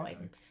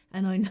time,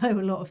 and I know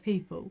a lot of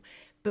people.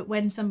 But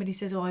when somebody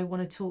says, "Oh, I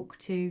want to talk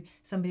to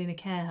somebody in a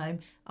care home,"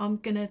 I'm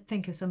going to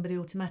think of somebody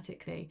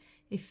automatically.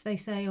 If they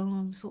say, "Oh,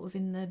 I'm sort of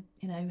in the,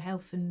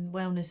 health and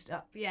wellness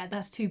stuff," yeah,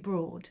 that's too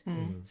broad.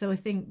 So I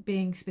think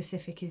being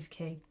specific is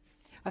key.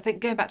 I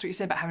think going back to what you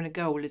said about having a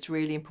goal is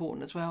really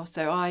important as well.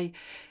 So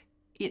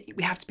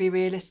we have to be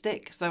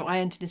realistic. So I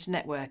entered into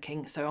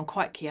networking. So I'm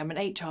quite key. I'm an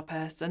HR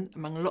person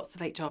among lots of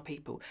HR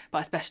people, but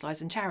I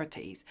specialise in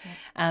charities. Yeah.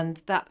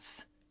 And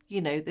that's,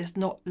 there's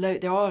not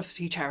there are a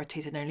few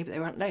charities in ONLE, but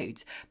there aren't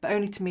loads. But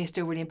ONLE to me is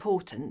still really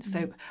important.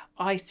 So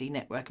I see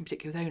networking,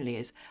 particularly with ONLE,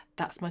 as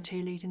that's my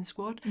cheerleading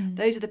squad.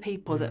 Those are the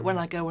people that when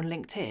I go on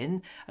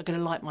LinkedIn are going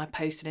to like my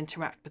post and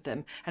interact with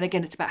them. And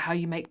again, it's about how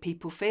you make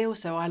people feel.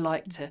 So I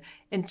like to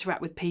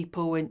interact with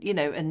people and,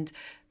 and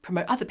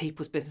promote other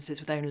people's businesses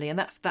with ONLE, and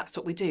that's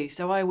what we do.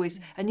 So I always,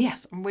 and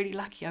yes, I'm really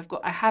lucky.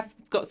 I have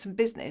got some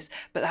business,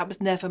 but that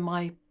was never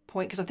my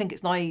point, because I think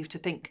it's naive to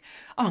think,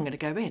 "Oh, I'm going to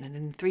go in and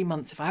in 3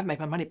 months if I haven't made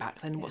my money back,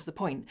 then what's the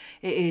point?"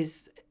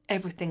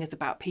 Everything is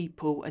about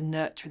people and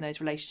nurturing those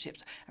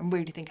relationships and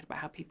really thinking about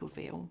how people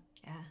feel.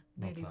 Yeah,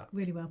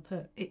 really well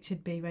put. It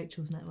should be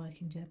Rachel's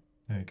networking gem.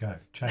 There you go.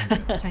 Change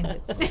it. Change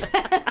it.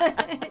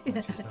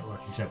 Rachel's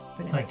networking gem.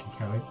 Thank you,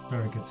 Kelly.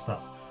 Very good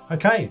stuff.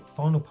 Okay,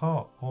 final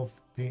part of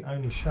the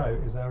ONLE show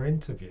is our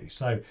interview.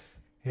 So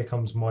here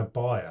comes my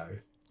bio.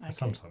 I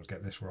sometimes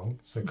get this wrong,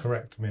 so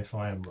correct me if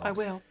I am wrong. I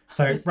will.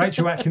 So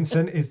Rachel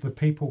Atkinson is the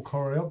People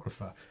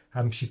Choreographer.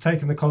 She's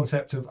taken the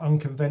concept of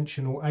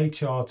unconventional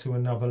HR to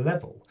another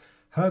level.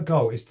 Her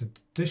goal is to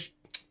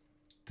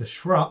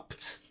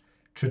disrupt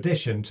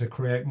tradition to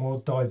create more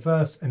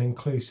diverse and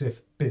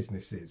inclusive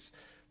businesses.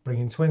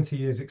 Bringing 20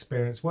 years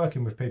experience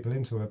working with people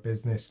into her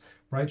business,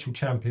 Rachel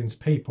champions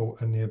people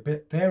and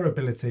their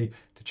ability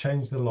to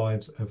change the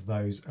lives of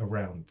those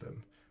around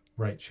them.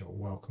 Rachel,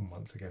 welcome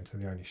once again to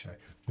the ONLE show.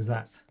 Was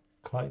that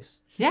close?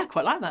 Yeah,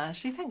 quite like that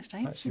actually. Thanks,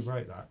 James. I actually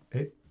wrote that.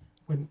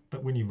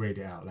 But when you read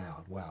it out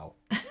loud, wow.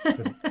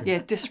 Yeah,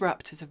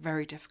 disrupt is a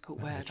very difficult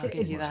word. I'll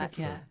give you that.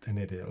 Yeah. An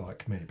idiot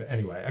like me. But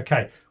anyway,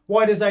 okay.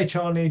 Why does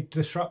HR need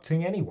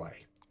disrupting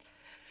anyway?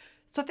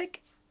 So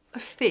I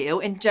feel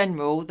in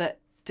general that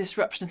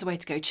disruption is the way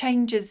to go.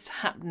 Change is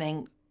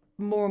happening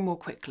more and more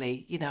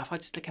quickly. If I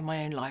just look in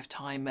my own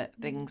lifetime at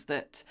things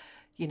that,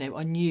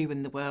 are new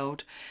in the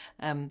world,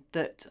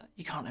 that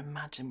you can't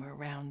imagine were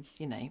around,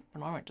 when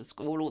I went to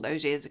school all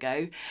those years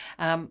ago.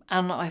 And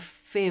I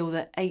feel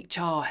that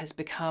HR has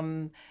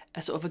become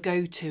a sort of a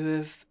go-to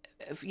of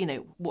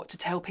what to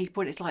tell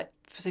people. It's like,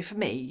 so for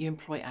me, you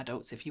employ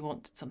adults if you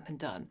want something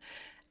done,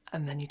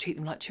 and then you treat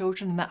them like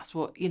children. And that's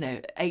what,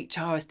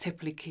 HR has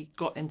typically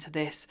got into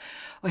this.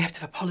 Oh, you have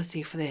to have a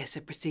policy for this,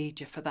 a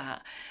procedure for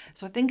that.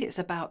 So I think it's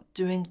about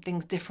doing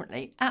things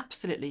differently.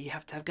 Absolutely, you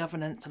have to have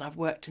governance. And I've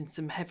worked in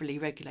some heavily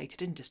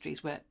regulated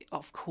industries where,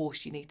 of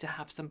course, you need to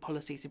have some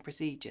policies and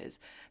procedures,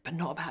 but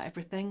not about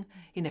everything.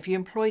 If you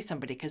employ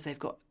somebody because they've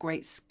got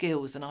great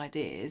skills and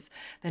ideas,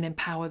 then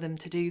empower them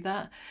to do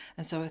that.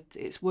 And so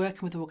it's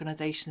working with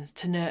organisations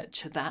to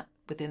nurture that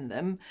within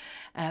them,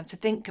 to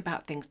think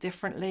about things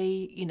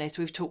differently.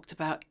 So we've talked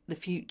about the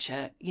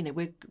future.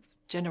 We're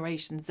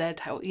Generation Z,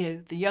 how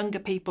the younger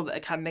people that are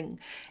coming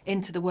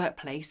into the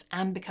workplace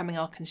and becoming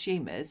our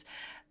consumers,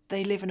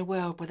 they live in a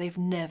world where they've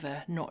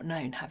never not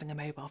known having a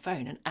mobile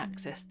phone and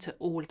access to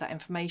all of that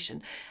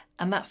information.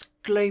 And that's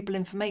global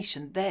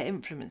information. Their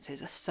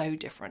influences are so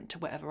different to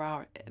whatever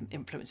our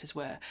influences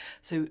were.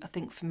 So I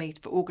think for me,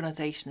 for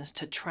organisations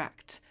to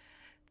attract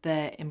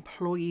their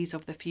employees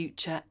of the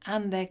future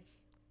and their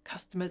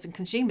customers and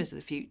consumers of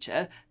the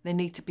future, they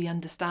need to be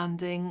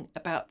understanding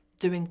about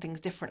doing things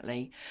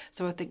differently.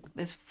 So I think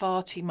there's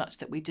far too much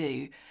that we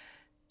do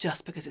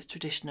just because it's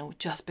traditional,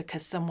 just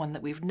because someone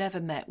that we've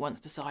never met once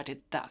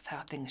decided that's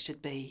how things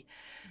should be.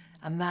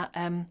 And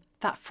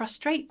that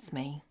frustrates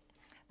me,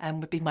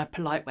 would be my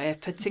polite way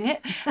of putting it.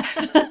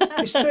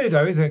 It's true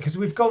though, isn't it? Because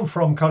we've gone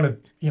from kind of,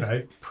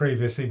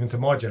 previous even to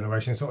my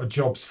generation, sort of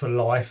jobs for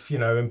life,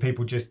 and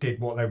people just did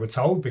what they were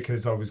told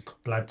because I was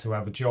glad to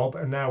have a job.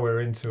 And now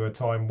we're into a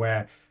time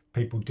where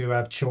people do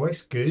have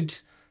choice. Good.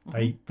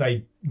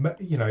 They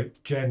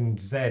Gen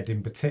Z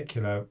in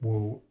particular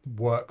will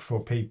work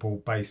for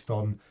people based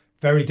on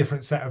very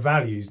different set of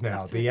values now.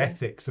 Absolutely. The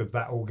ethics of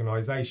that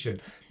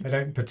organisation. They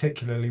don't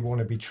particularly want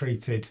to be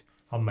treated,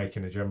 I'm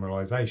making a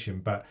generalisation,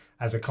 but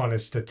as a kind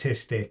of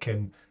statistic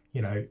and,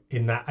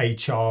 in that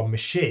HR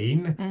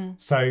machine.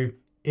 So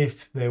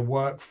if their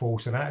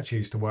workforce and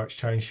attitudes to work's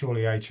change,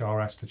 surely HR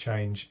has to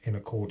change in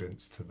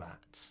accordance to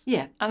that.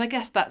 Yeah, and I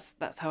guess that's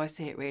how I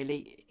see it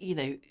really.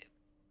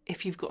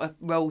 If you've got a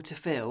role to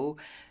fill,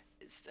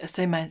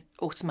 so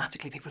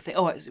automatically people think,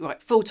 oh, it's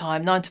right,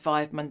 full-time, 9 to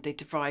 5, Monday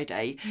to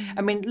Friday.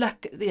 I mean,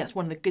 look, that's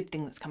one of the good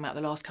things that's come out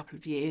the last couple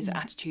of years.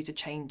 Attitudes are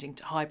changing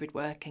to hybrid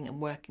working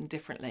and working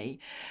differently.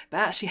 But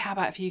actually, how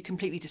about if you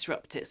completely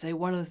disrupt it? So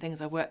one of the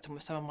things I've worked on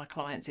with some of my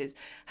clients is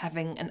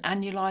having an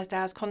annualised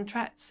hours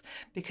contracts,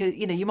 because,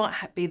 you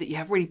might be that you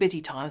have really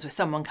busy times where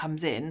someone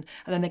comes in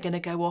and then they're going to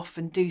go off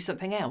and do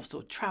something else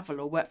or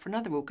travel or work for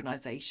another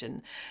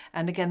organisation.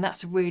 And again,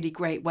 that's a really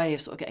great way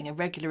of sort of getting a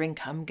regular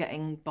income,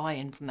 getting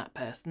buy-in from that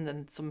person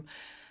and some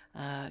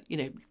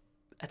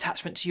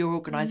attachment to your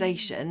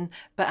organisation,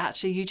 but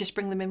actually you just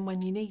bring them in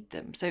when you need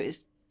them. So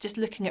it's just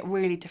looking at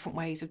really different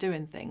ways of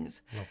doing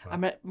things. I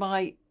mean,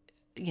 my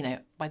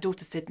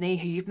daughter Sydney,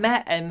 who you've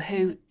met,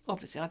 who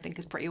obviously I think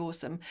is pretty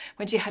awesome.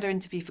 When she had her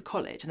interview for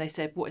college and they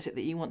said, what is it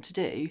that you want to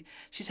do?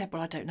 She said,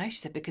 well, I don't know.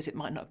 She said, because it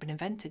might not have been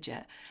invented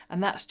yet.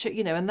 And that's true,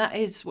 and that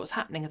is what's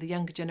happening with the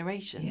younger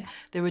generation. Yeah.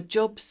 There are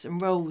jobs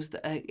and roles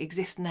that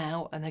exist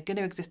now and they're going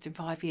to exist in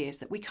 5 years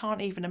that we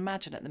can't even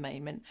imagine at the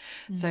moment.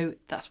 So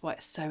that's why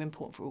it's so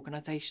important for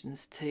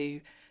organisations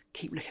to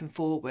keep looking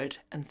forward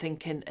and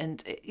thinking,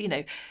 and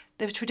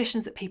there are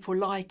traditions that people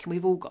like and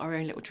we've all got our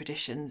own little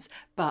traditions,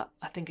 but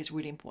I think it's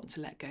really important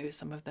to let go of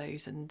some of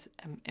those and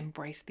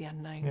embrace the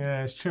unknown.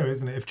 Yeah, it's true,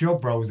 isn't it? If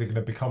job roles are going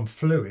to become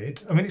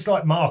fluid, I mean, it's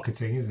like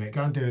marketing, isn't it?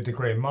 Go and do a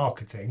degree in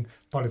marketing.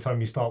 By the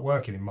time you start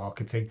working in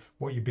marketing,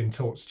 what you've been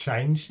taught's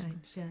changed.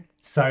 Yeah.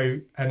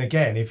 So, and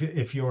again,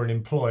 if you're an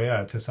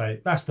employer to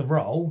say that's the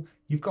role,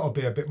 you've got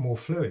to be a bit more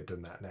fluid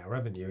than that now,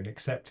 haven't you? And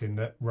accepting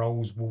that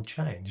roles will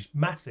change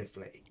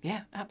massively.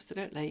 Yeah,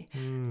 absolutely.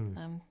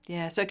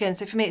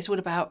 So for me, it's all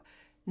about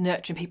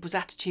nurturing people's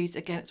attitudes.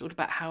 Again, it's all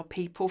about how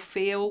people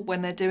feel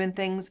when they're doing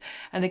things.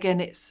 And again,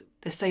 there's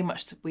so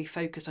much that we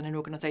focus on in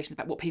organisations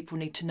about what people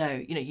need to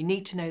know. You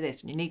need to know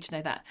this and you need to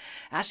know that.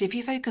 Actually, if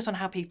you focus on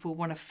how people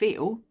want to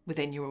feel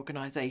within your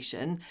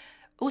organisation,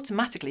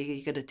 automatically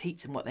you're going to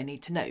teach them what they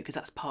need to know because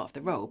that's part of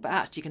the role, but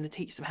actually you're going to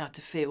teach them how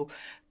to feel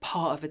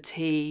part of a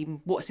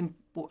team, what's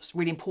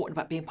really important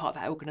about being part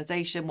of that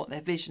organisation, what their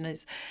vision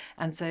is.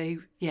 And so,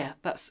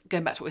 that's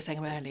going back to what we were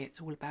saying earlier,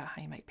 it's all about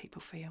how you make people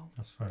feel.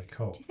 That's very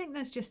cool. Do you think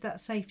there's just that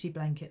safety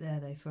blanket there,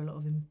 though, for a lot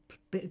of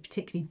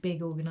particularly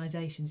big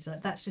organisations? It's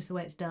like, that's just the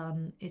way it's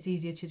done. It's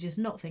easier to just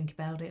not think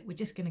about it. We're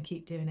just going to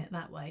keep doing it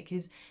that way.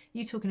 Because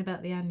you talking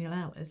about the annual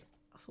hours,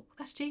 I thought, well,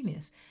 that's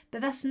genius.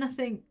 But that's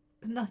nothing...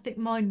 There's nothing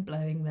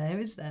mind-blowing there,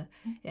 is there?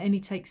 It only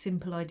takes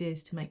simple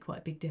ideas to make quite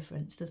a big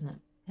difference, doesn't it?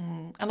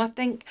 And I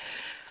think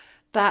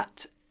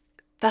that's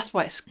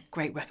why it's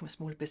great working with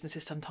smaller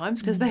businesses sometimes,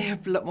 because they are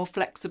a lot more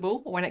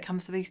flexible when it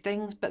comes to these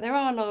things. But there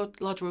are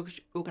larger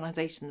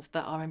organisations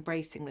that are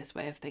embracing this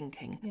way of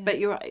thinking. Yeah. But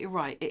you're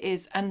right, it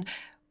is. And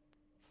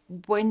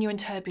when you're in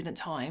turbulent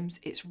times,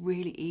 it's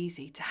really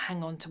easy to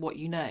hang on to what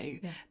you know.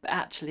 Yeah. But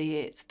actually,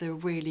 it's the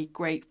really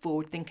great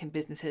forward-thinking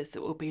businesses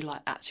that will be like,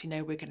 actually,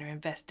 no, we're going to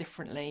invest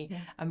differently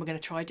and we're going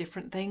to try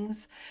different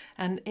things.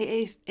 And it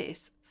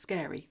is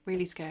scary,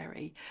 really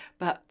scary.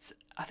 But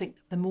I think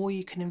the more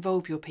you can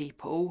involve your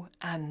people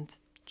and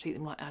treat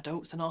them like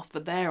adults and ask for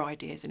their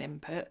ideas and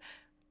input,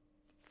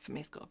 for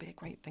me, it's got to be a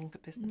great thing for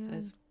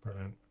businesses.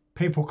 Brilliant.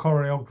 People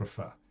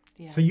Choreographer.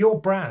 Yeah. So your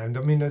brand,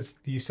 I mean, as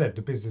you said,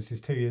 the business is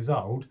 2 years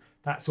old.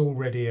 That's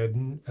already a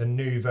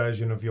new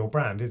version of your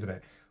brand, isn't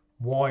it?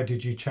 Why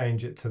did you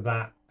change it to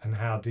that? And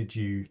how did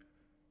you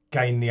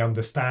gain the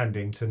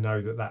understanding to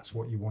know that that's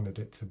what you wanted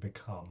it to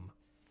become?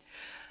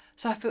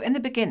 So I feel in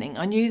the beginning,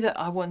 I knew that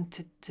I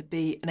wanted to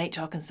be an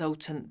HR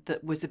consultant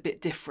that was a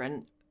bit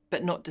different,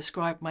 but not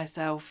describe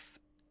myself,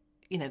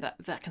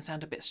 that can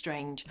sound a bit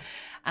strange.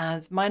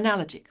 And my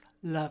analogy,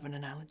 love an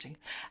analogy,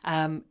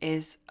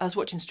 is I was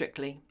watching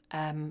Strictly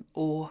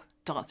or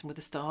Dancing with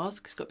the Stars,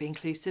 because it's got to be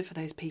inclusive for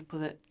those people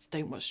that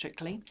don't watch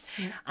Strictly.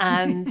 Yeah.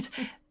 And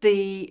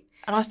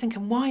I was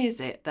thinking, why is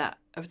it that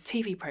a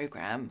TV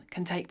programme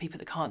can take people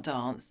that can't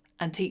dance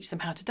and teach them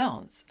how to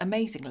dance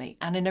amazingly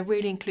and in a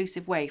really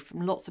inclusive way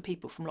from lots of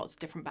people from lots of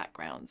different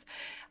backgrounds?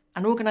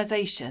 And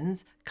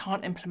organisations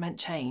can't implement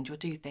change or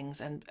do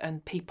things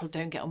and people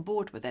don't get on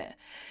board with it.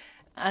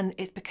 And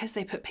it's because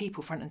they put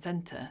people front and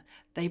centre.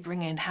 They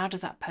bring in, how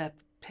does that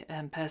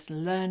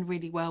person learn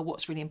really well?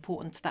 What's really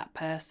important to that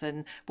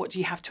person? What do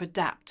you have to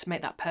adapt to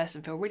make that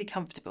person feel really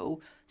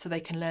comfortable so they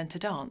can learn to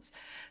dance?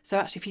 So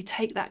actually, if you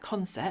take that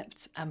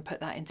concept and put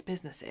that into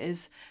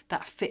businesses,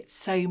 that fits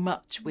so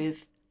much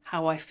with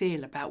how I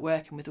feel about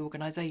working with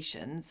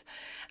organisations.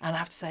 And I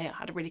have to say, I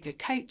had a really good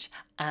coach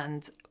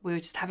and we were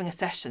just having a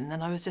session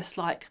and I was just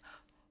like,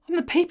 I'm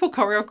the people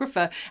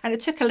choreographer. And it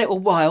took a little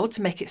while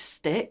to make it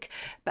stick.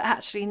 But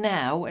actually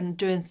now, and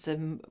doing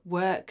some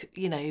work,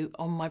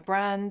 on my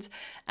brand,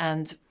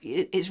 and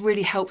it's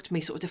really helped me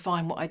sort of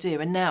define what I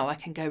do. And now I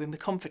can go in with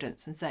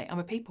confidence and say, I'm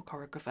a people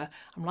choreographer.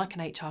 I'm like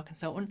an HR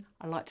consultant.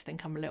 I like to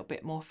think I'm a little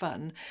bit more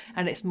fun.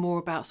 And it's more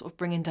about sort of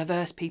bringing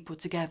diverse people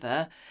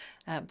together.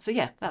 So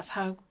yeah, that's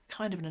how,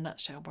 kind of in a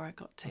nutshell, where I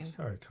got to. It's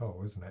very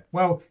cool, isn't it?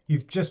 Well,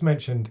 you've just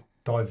mentioned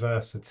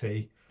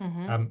diversity.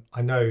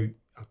 I know,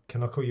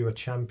 can I call you a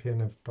champion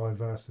of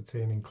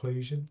diversity and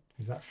inclusion?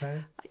 Is that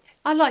fair?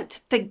 I like to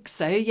think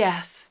so,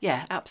 yes.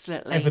 Yeah,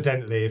 absolutely.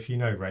 Evidently, if you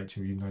know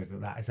Rachel, you know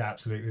that is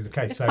absolutely the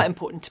case. It's quite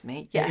important to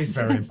me, yes. It is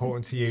very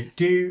important to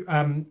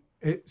you.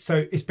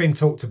 So it's been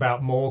talked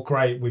about more.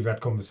 Great. We've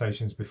had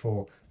conversations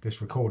before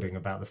this recording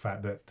about the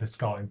fact that the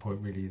starting point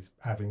really is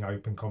having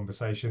open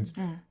conversations,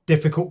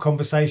 difficult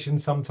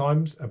conversations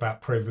sometimes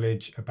about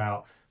privilege,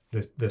 about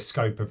the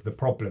scope of the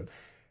problem.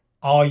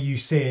 Are you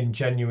seeing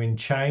genuine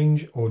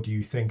change, or do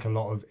you think a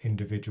lot of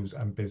individuals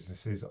and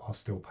businesses are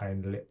still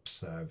paying lip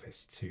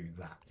service to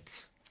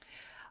that?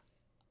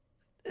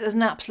 There's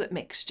an absolute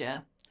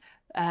mixture.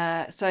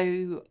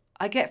 So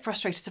I get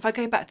frustrated. So if I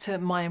go back to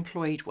my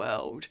employed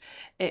world,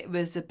 it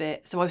was a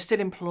bit... So I was still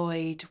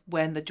employed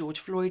when the George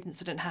Floyd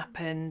incident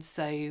happened.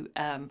 So,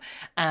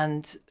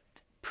 and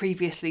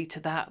previously to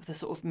that, the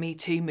sort of Me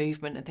Too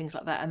movement and things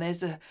like that. And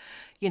there's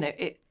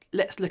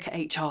let's look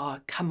at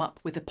HR, come up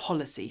with a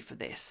policy for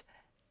this.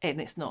 And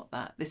it's not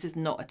that. This is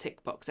not a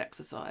tick box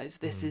exercise.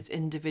 This is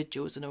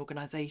individuals and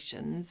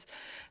organisations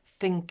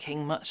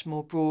thinking much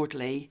more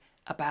broadly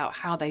about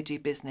how they do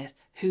business,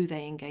 who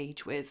they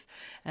engage with.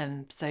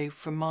 And so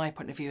from my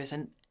point of view,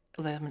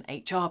 although I'm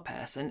an HR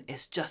person,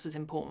 it's just as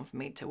important for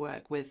me to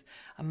work with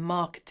a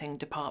marketing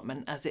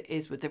department as it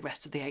is with the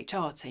rest of the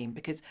HR team,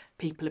 because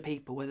people are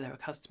people, whether they're a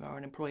customer or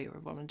an employee or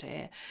a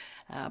volunteer.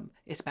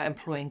 It's about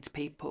employing to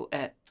people...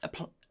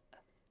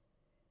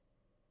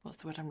 what's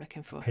the word I'm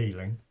looking for?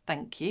 Appealing.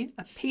 Thank you.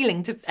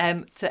 Appealing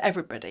to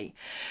everybody.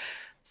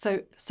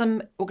 So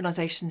some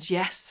organisations,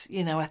 yes,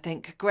 I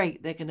think,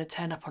 great, they're going to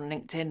turn up on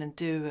LinkedIn and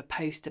do a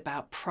post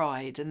about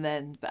pride,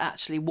 but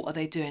actually what are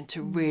they doing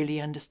to really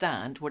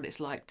understand what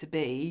it's like to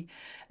be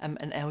an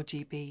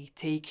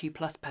LGBTQ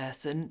plus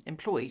person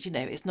employed?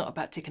 It's not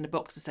about ticking a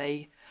box to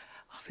say,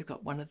 oh, we've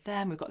got one of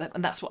them, we've got them.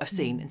 And that's what I've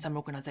seen in some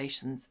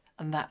organisations.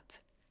 And that,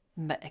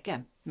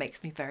 again,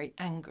 makes me very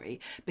angry,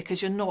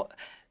 because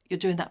you're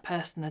doing that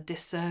person a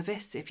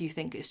disservice if you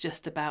think it's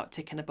just about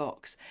ticking a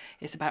box.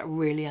 It's about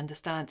really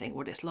understanding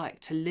what it's like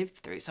to live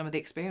through some of the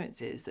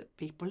experiences that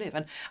people live.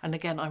 And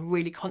again, I'm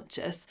really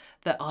conscious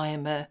that I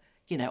am I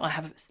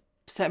have a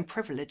certain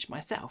privilege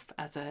myself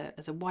as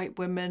a white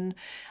woman.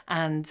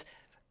 And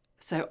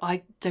so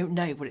I don't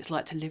know what it's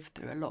like to live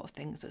through a lot of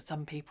things that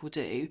some people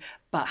do,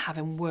 but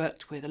having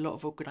worked with a lot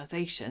of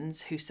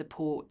organisations who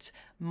support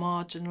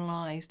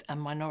marginalised and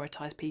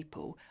minoritised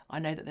people, I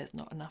know that there's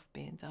not enough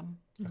being done.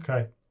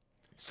 Okay.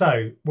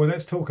 So, well,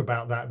 let's talk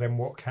about that then.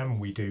 What can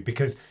we do?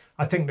 Because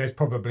I think there's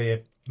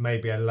probably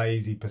maybe a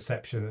lazy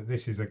perception that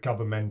this is a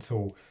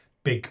governmental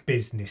big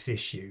business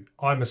issue.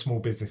 I'm a small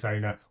business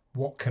owner.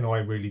 What can I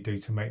really do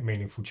to make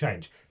meaningful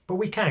change? But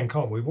we can,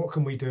 can't we? What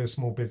can we do as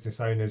small business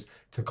owners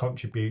to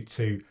contribute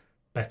to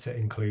better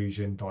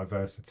inclusion,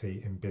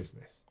 diversity in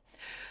business?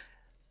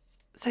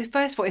 So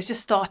first of all, it's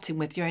just starting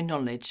with your own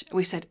knowledge.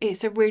 We said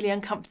it's a really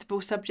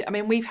uncomfortable subject. I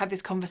mean, we've had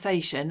this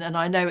conversation, and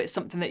I know it's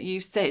something that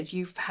you've said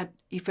you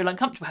feel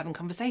uncomfortable having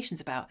conversations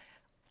about.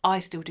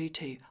 I still do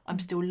too. I'm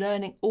still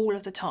learning all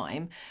of the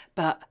time,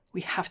 but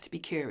we have to be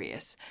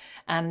curious.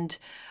 And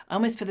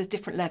almost for the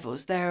different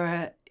levels, there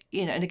are,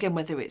 and again,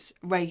 whether it's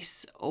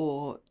race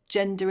or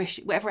gender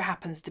issue, whatever it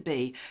happens to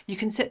be, you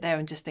can sit there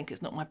and just think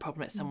it's not my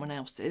problem, it's someone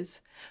else's.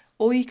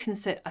 Or you can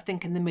sit, I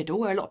think, in the middle,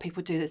 where a lot of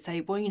people do that, say,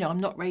 well, I'm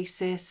not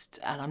racist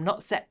and I'm not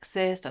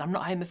sexist and I'm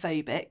not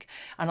homophobic,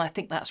 and I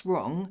think that's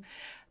wrong.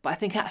 But I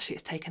think actually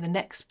it's taken the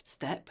next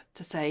step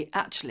to say,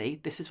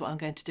 actually, this is what I'm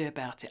going to do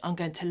about it. I'm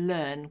going to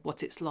learn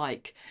what it's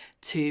like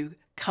to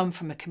come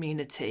from a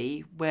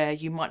community where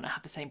you might not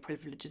have the same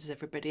privileges as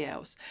everybody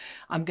else.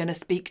 I'm going to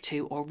speak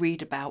to or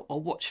read about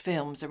or watch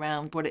films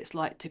around what it's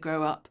like to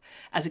grow up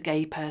as a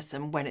gay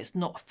person when it's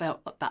not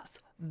felt that that's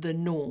the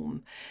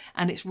norm.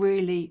 And it's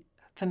really,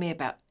 for me,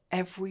 about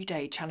every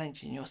day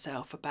challenging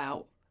yourself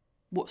about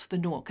what's the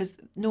norm, because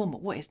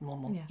what is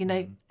normal?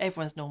 Yeah.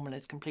 Everyone's normal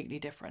is completely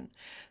different.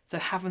 So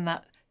having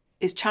that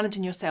is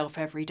challenging yourself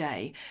every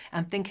day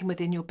and thinking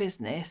within your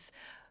business,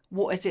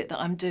 what is it that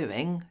I'm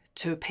doing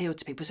to appeal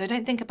to people? So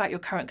don't think about your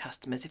current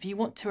customers. If you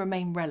want to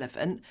remain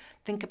relevant,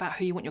 think about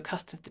who you want your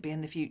customers to be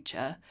in the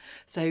future.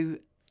 So,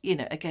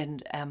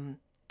 again,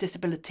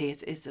 disability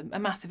is a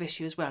massive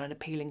issue as well, and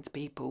appealing to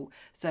people.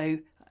 So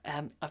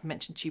I've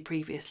mentioned to you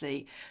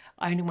previously,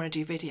 I only want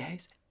to do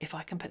videos if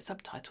I can put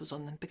subtitles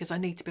on them, because I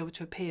need to be able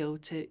to appeal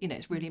to,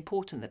 it's really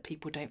important that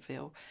people don't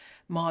feel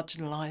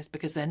marginalised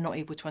because they're not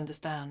able to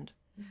understand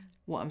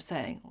what I'm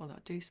saying, although I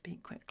do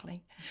speak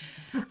quickly.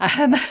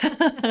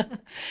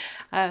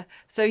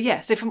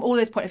 So from all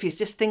those point of views,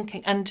 just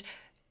thinking, and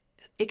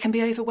it can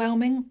be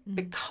overwhelming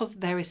because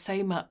there is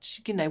so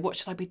much, what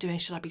should I be doing?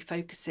 Should I be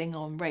focusing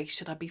on race?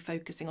 Should I be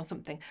focusing on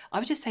something? I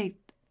would just say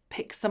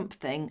pick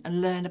something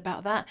and learn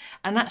about that.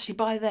 And actually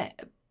by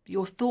that,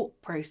 your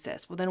thought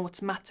process will then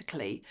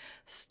automatically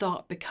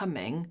start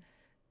becoming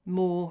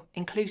more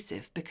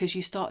inclusive, because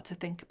you start to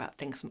think about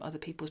things from other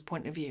people's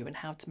point of view and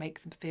how to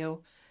make them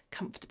feel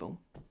comfortable.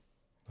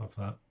 Love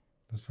that.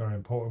 That's very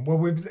important. Well,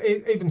 we've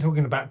even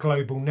talking about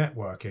global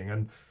networking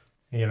and,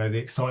 the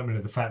excitement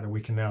of the fact that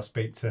we can now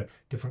speak to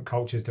different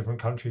cultures, different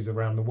countries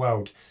around the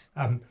world.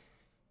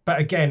 But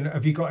again,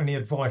 have you got any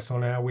advice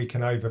on how we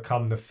can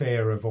overcome the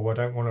fear of, I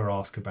don't want to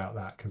ask about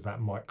that because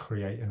that might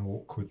create an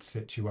awkward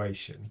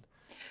situation?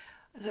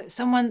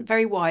 Someone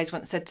very wise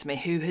once said to me,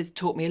 who has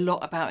taught me a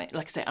lot about it,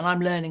 like I say, and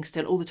I'm learning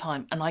still all the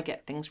time, and I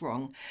get things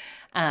wrong.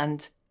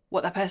 And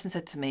what that person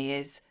said to me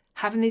is,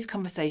 having these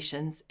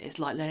conversations is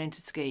like learning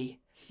to ski.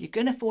 You're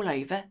going to fall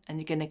over and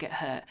you're going to get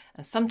hurt,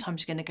 and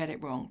sometimes you're going to get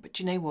it wrong. But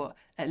you know what?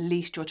 At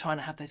least you're trying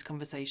to have those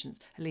conversations.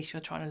 At least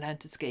you're trying to learn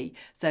to ski.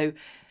 So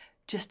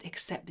just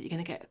accept that you're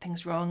going to get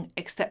things wrong.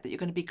 Accept that you're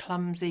going to be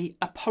clumsy.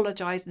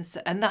 Apologise,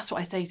 and that's what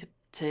I say to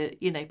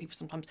people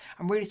sometimes.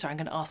 I'm really sorry, I'm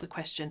going to ask a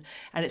question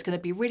and it's going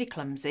to be really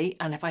clumsy,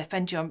 and if I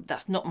offend you,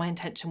 that's not my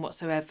intention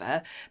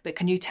whatsoever, but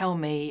can you tell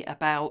me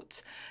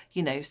about,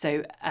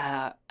 so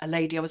a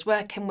lady I was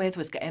working with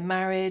was getting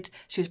married.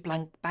 She was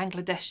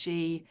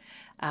Bangladeshi,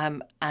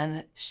 and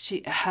her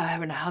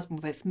and her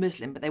husband were both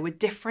Muslim, but they were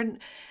different,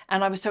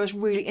 and I was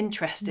really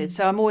interested.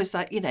 So I'm always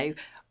like,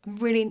 I'm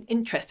really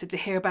interested to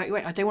hear about your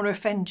way. I don't want to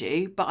offend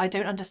you, but I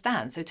don't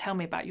understand. So tell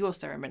me about your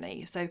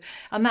ceremony. So,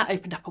 and that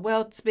opened up a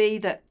world to me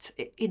that,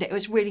 it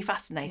was really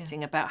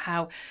fascinating about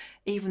how,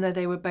 even though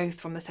they were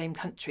both from the same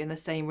country and the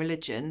same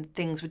religion,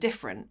 things were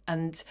different.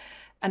 And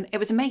it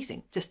was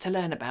amazing just to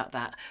learn about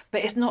that.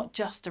 But it's not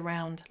just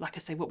around, like I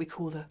say, what we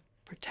call the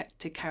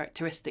protected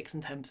characteristics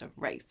in terms of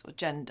race or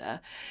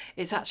gender.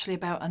 It's actually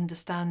about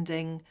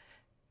understanding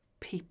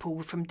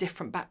people from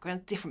different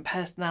backgrounds, different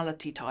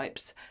personality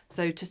types.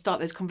 So to start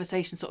those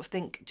conversations, sort of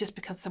think, just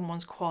because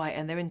someone's quiet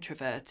and they're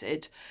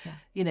introverted,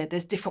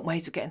 there's different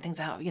ways of getting things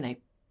out.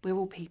 We're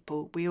all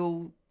people.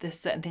 There's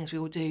certain things we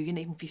all do. Even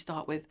if you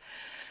start with,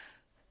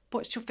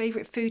 what's your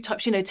favourite food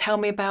types? Tell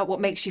me about what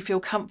makes you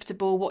feel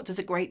comfortable. What does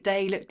a great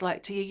day look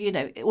like to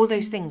you? All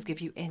those things give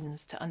you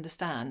ins to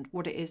understand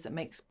what it is that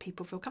makes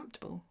people feel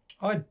comfortable.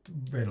 I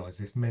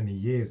realised this many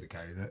years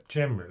ago that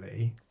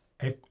generally,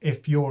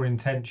 if your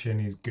intention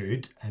is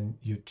good and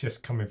you're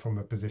just coming from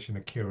a position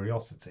of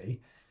curiosity,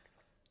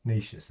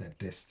 Nisha said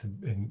this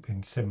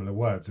in similar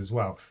words as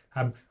well.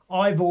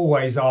 I've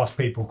always asked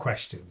people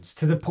questions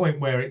to the point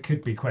where it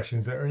could be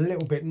questions that are a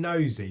little bit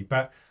nosy,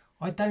 but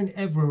I don't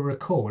ever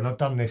recall, and I've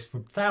done this for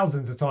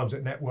thousands of times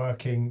at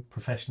networking,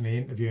 professionally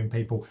interviewing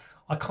people,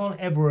 I can't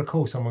ever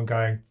recall someone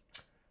going,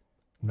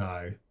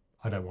 no,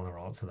 I don't want to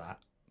answer that.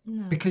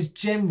 No. Because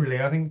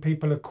generally I think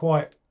people are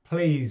quite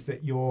pleased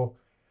that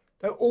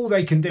all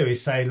they can do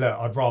is say, look,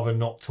 I'd rather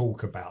not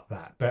talk about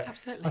that. But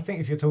absolutely. I think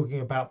if you're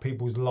talking about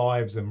people's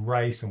lives and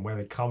race and where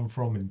they come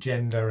from and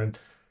gender, and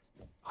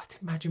I'd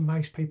imagine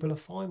most people are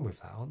fine with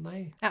that, aren't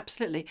they?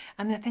 Absolutely.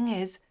 And the thing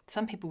is,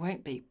 some people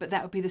won't be, but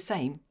that would be the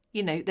same.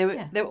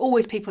 There are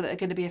always people that are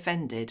going to be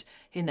offended,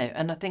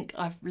 and I think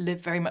I've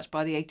lived very much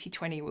by the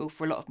 80-20 rule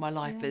for a lot of my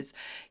life as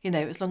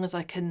long as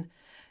I can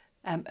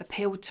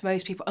appeal to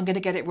most people, I'm going to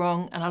get it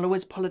wrong, and I'll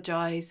always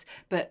apologise,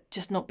 but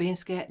just not being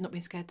scared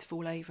to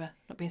fall over,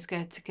 not being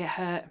scared to get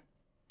hurt.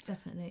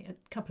 Definitely. A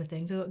couple of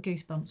things. I got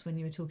goosebumps when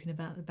you were talking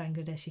about the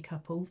Bangladeshi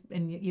couple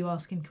and you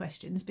asking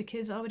questions,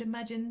 because I would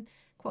imagine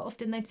quite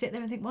often they'd sit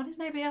there and think, why does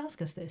nobody ask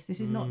us this?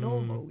 This is not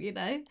normal,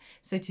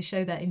 So to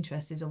show that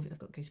interest is obvious. I've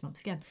got goosebumps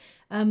again.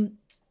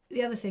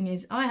 The other thing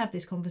is, I have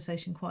this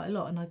conversation quite a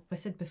lot, and I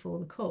said before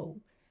the call,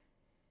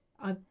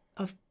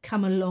 I've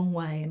come a long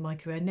way in my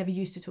career. I never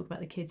used to talk about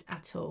the kids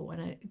at all.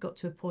 And I got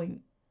to a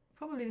point,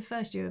 probably the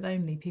first year of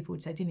ONLE, people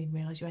would say, didn't even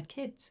realise you had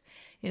kids.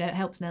 It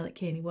helps now that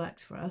Kearney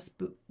works for us,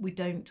 but we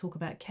don't talk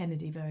about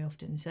Kennedy very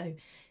often. So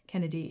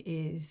Kennedy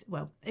is,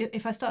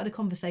 if I started a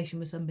conversation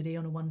with somebody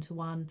on a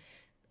one-to-one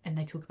and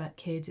they talk about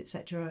kids,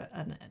 etc.,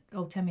 and,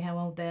 tell me how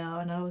old they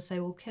are. And I would say,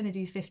 well,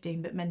 Kennedy's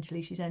 15, but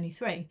mentally she's only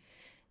 3.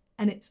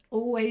 And it's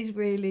always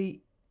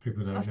really,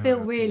 I feel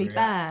really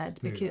bad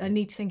because I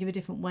need to think of a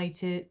different way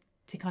to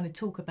kind of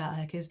talk about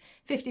her, because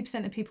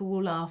 50% of people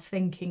will laugh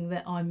thinking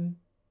that I'm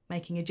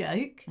making a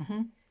joke.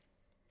 Mm-hmm.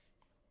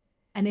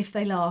 And if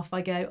they laugh,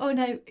 I go, oh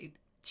no,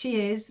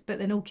 she is, but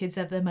then all kids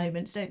have their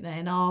moments, don't they?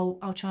 And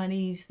I'll try and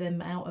ease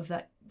them out of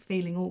that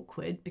feeling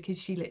awkward, because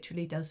she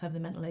literally does have the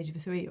mental age of a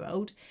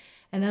 3-year-old.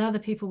 And then other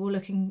people will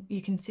look and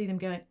you can see them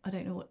going, I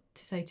don't know what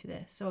to say to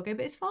this. So I'll go,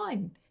 but it's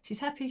fine. She's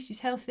happy, she's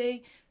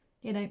healthy.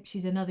 You know,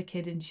 she's another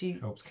kid, and she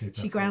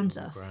grounds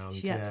us.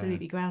 She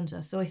absolutely grounds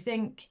us. So I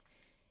think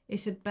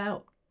it's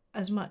about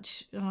as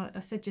much,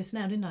 I said just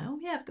now, didn't I? Oh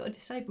yeah, I've got a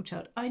disabled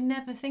child. I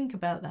never think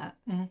about that.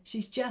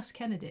 She's just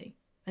Kennedy.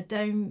 I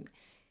don't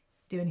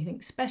do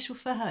anything special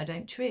for her. I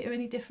don't treat her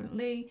any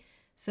differently.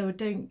 So I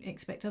don't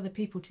expect other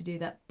people to do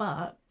that.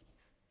 But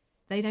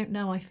they don't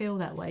know I feel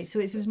that way. So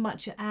it's as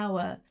much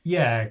our...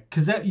 Yeah,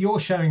 because you're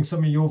sharing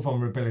some of your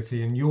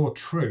vulnerability and your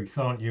truth,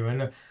 aren't you?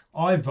 And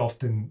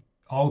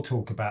I'll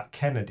talk about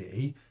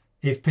Kennedy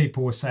if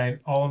people were saying,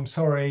 oh, I'm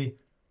sorry,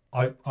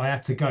 I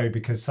had to go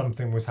because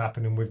something was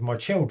happening with my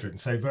children.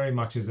 So very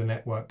much as a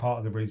network, part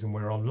of the reason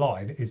we're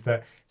online is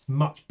that it's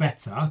much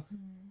better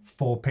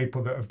for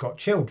people that have got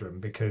children,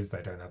 because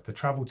they don't have the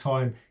travel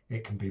time.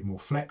 It can be more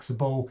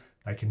flexible.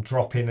 They can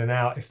drop in and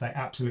out if they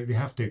absolutely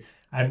have to.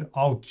 And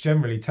I'll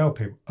generally tell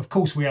people, of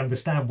course, we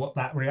understand what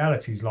that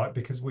reality is like,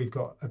 because we've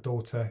got a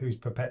daughter who's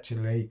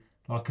perpetually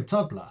like a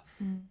toddler.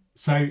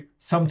 So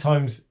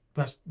sometimes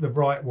that's the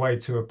right way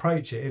to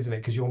approach it, isn't it?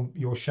 Because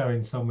you're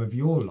showing some of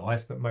your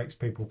life that makes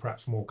people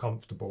perhaps more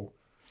comfortable.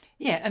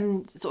 Yeah,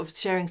 and sort of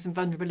sharing some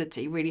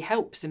vulnerability really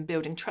helps in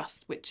building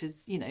trust, which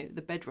is, you know,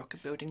 the bedrock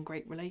of building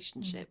great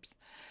relationships.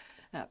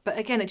 But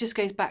again, it just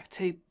goes back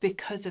to,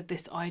 because of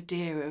this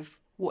idea of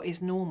what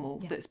is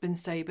normal that's been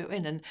so built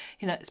in. And,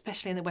 you know,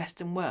 especially in the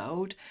Western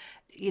world,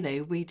 you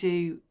know, we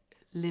do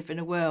live in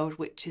a world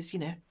which is, you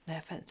know, no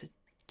offence to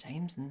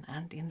James and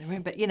Andy in the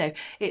room, but, you know,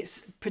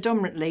 it's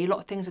predominantly, a lot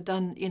of things are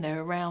done, you know,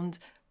 around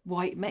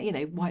white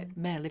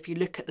male. If you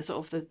look at the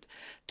sort of the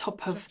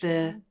top of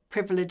the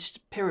privileged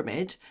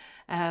pyramid,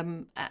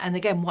 and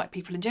again, white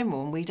people in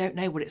general, and we don't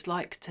know what it's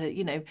like to,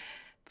 you know,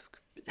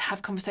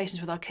 have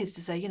conversations with our kids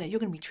to say, you know, you're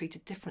going to be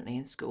treated differently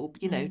in school,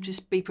 you know,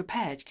 just be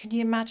prepared. Can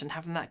you imagine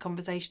having that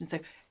conversation? So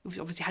we've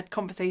obviously had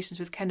conversations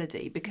with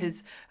Kennedy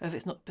because of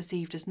it's not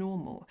perceived as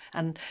normal.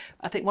 And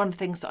I think one of the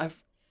things that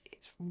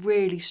it's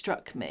really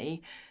struck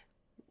me,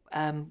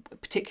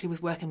 particularly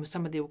with working with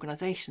some of the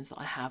organisations that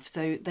I have,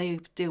 so they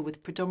deal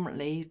with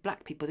predominantly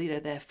black people. You know,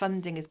 their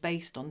funding is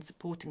based on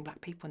supporting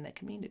black people in their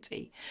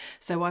community.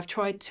 So I've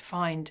tried to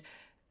find,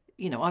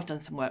 you know, I've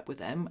done some work with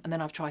them, and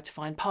then I've tried to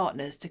find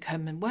partners to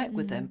come and work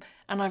with them,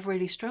 and I've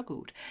really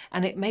struggled.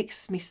 And it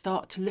makes me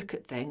start to look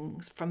at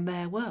things from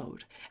their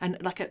world. And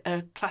like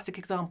a classic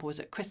example was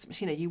at Christmas.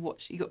 You know,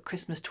 you got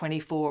Christmas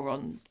 24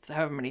 on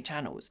however many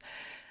channels,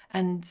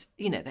 and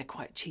you know, they're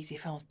quite cheesy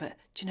films, but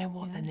do you know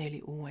what? They're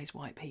nearly always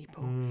white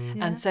people,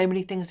 and so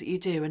many things that you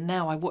do. And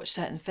now I watch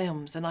certain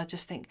films, and I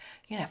just think,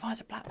 you know, if I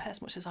was a black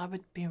person, which is, I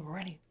would be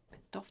really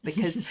off,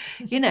 because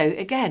you know,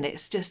 again,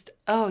 it's just,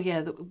 oh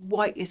yeah, the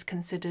white is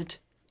considered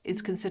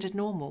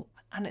normal,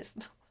 and it's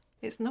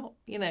not.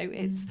 You know,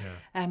 it's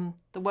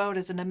the world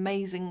is an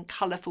amazing,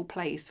 colourful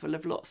place full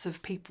of lots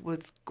of people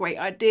with great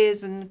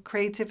ideas and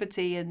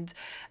creativity, and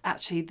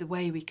actually the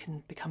way we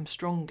can become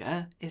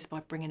stronger is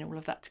by bringing all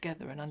of that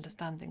together and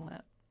understanding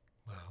that.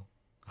 Wow,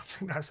 I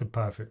think that's a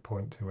perfect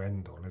point to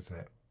end on, isn't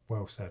it?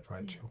 Well said,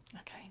 Rachel.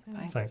 Okay,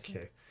 thanks. Thank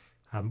you.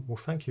 Well,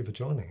 thank you for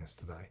joining us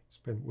today.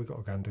 We've got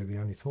to go and do the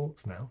Only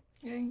Talks now.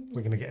 Yeah.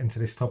 We're going to get into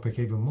this topic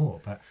even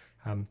more, but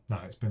no,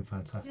 it's been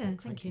fantastic. Yeah,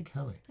 thank you,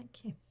 Kelly.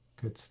 Thank you.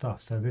 Good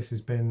stuff. So this has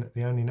been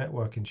the ONLE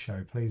Networking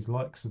Show. Please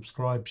like,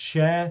 subscribe,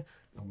 share,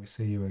 and we'll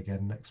see you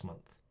again next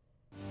month.